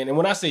I'm saying? And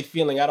when I say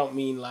feeling, I don't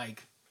mean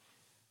like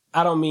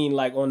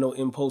on no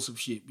impulsive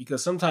shit,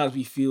 because sometimes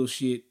we feel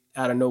shit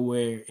out of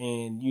nowhere,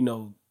 and you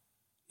know,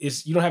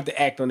 you don't have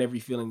to act on every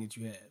feeling that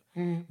you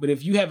have. But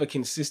if you have a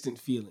consistent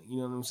feeling, you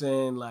know what I'm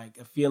saying? Like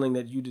a feeling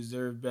that you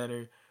deserve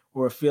better,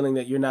 or a feeling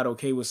that you're not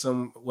okay with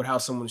how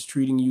someone's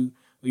treating you,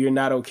 or you're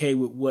not okay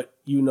with what,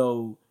 you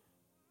know,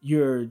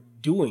 you're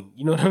doing,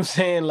 you know what I'm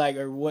saying? Like,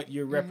 or what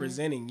you're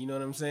representing, you know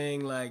what I'm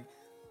saying? Like,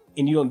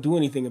 and you don't do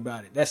anything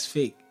about it. That's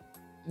fake.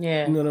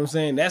 Yeah. You know what I'm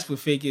saying? That's what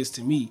fake is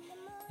to me.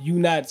 You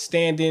not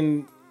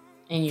standing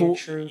in your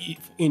truth.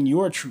 In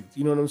your truth.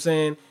 You know what I'm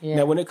saying? Yeah.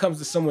 Now, when it comes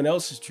to someone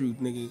else's truth,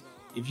 nigga,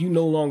 if you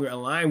no longer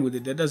align with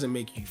it, that doesn't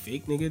make you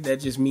fake, nigga. That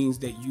just means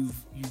that you've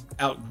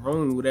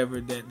outgrown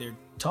whatever that they're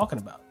talking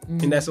about.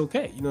 And that's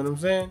okay. You know what I'm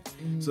saying?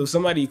 So if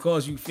somebody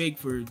calls you fake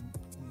for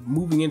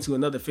moving into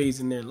another phase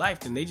in their life,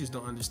 then they just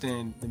don't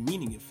understand the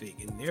meaning of fake,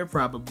 and they're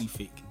probably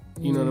fake.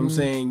 You know what I'm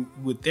saying?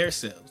 With their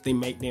selves, they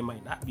might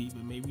not be,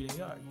 but maybe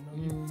they are.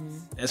 You know,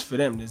 that's for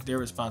them. That's their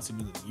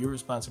responsibility. Your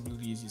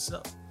responsibility is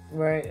yourself.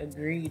 Right.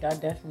 Agreed. I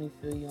definitely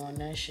feel you on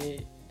that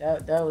shit.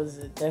 That was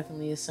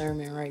definitely a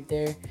sermon right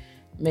there.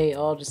 Made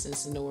all the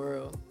sense in the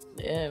world.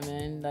 Yeah,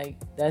 man. Like,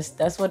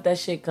 that's what that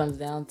shit comes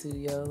down to,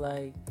 yo.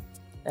 Like,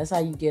 that's how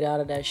you get out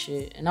of that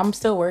shit. And I'm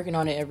still working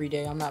on it every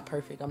day. I'm not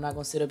perfect. I'm not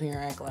gonna sit up here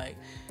and act like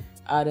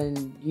I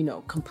done, you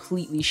know,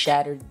 completely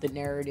shattered the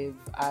narrative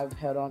I've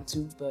held on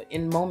to. But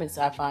in moments,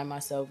 I find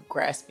myself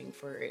grasping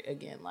for it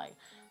again. Like,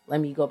 let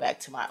me go back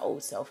to my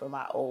old self or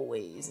my old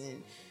ways.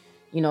 And,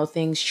 you know,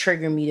 things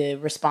trigger me to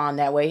respond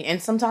that way.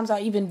 And sometimes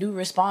I even do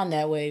respond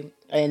that way.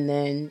 And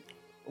then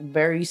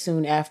very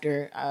soon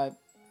after, I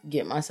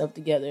get myself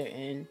together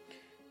and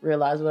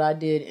realize what I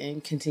did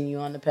and continue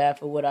on the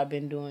path of what I've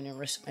been doing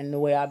and the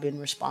way I've been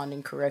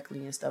responding correctly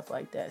and stuff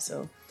like that.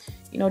 So,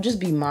 you know, just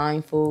be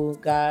mindful,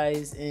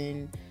 guys,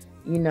 and,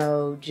 you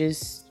know,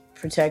 just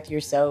protect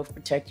yourself,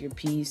 protect your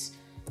peace,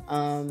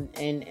 and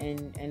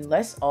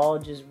let's all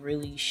just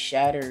really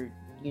shatter,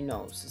 you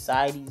know,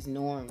 society's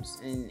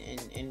norms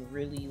and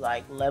really,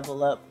 like,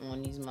 level up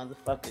on these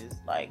motherfuckers.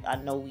 Like, I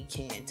know we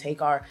can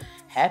take our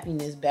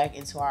happiness back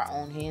into our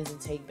own hands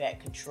and take back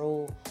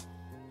control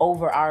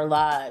over our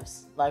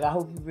lives. Like, I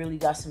hope you really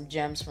got some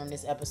gems from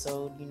this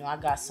episode. You know, I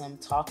got some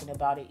talking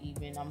about it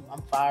even. I'm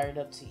fired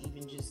up to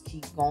even just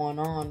keep going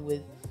on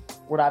with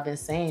what I've been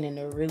saying, and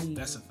to really...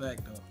 That's a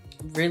fact, though.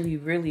 Really,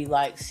 really,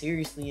 like,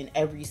 seriously, in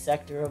every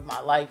sector of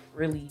my life,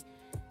 really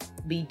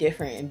be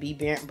different and be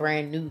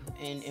brand new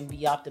and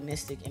be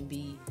optimistic and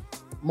be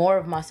more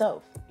of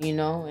myself, you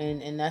know?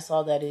 And that's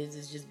all that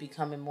is just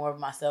becoming more of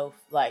myself.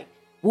 Like,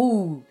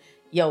 woo!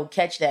 Yo,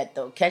 catch that,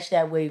 though. Catch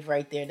that wave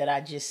right there that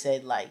I just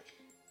said, like,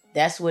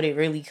 that's what it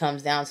really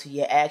comes down to.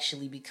 You're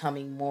actually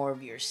becoming more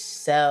of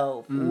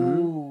yourself.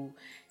 Ooh.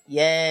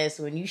 Yes,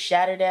 when you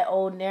shatter that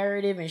old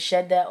narrative and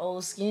shed that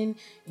old skin,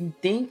 you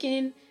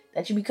thinking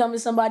that you becoming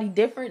somebody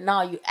different.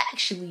 Nah, you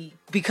actually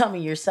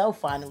becoming yourself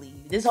finally.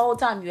 This whole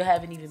time you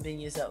haven't even been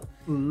yourself.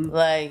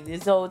 Like,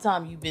 this whole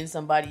time you've been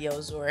somebody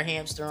else or a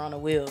hamster on a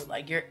wheel.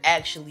 Like, you're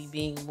actually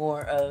being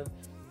more of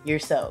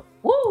yourself.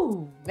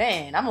 Woo!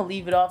 Man, I'm gonna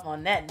leave it off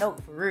on that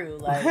note for real.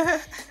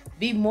 Like,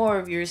 be more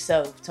of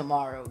yourself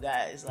tomorrow,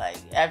 guys. Like,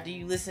 after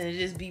you listen to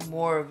this, be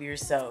more of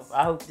yourself.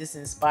 I hope this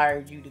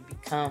inspired you to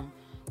become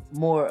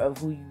more of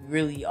who you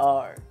really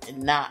are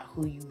and not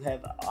who you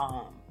have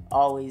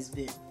always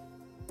been.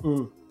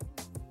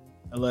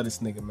 I love this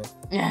nigga, man.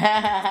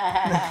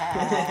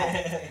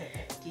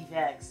 Key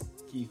facts.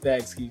 Key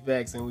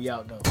facts, and we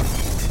out though.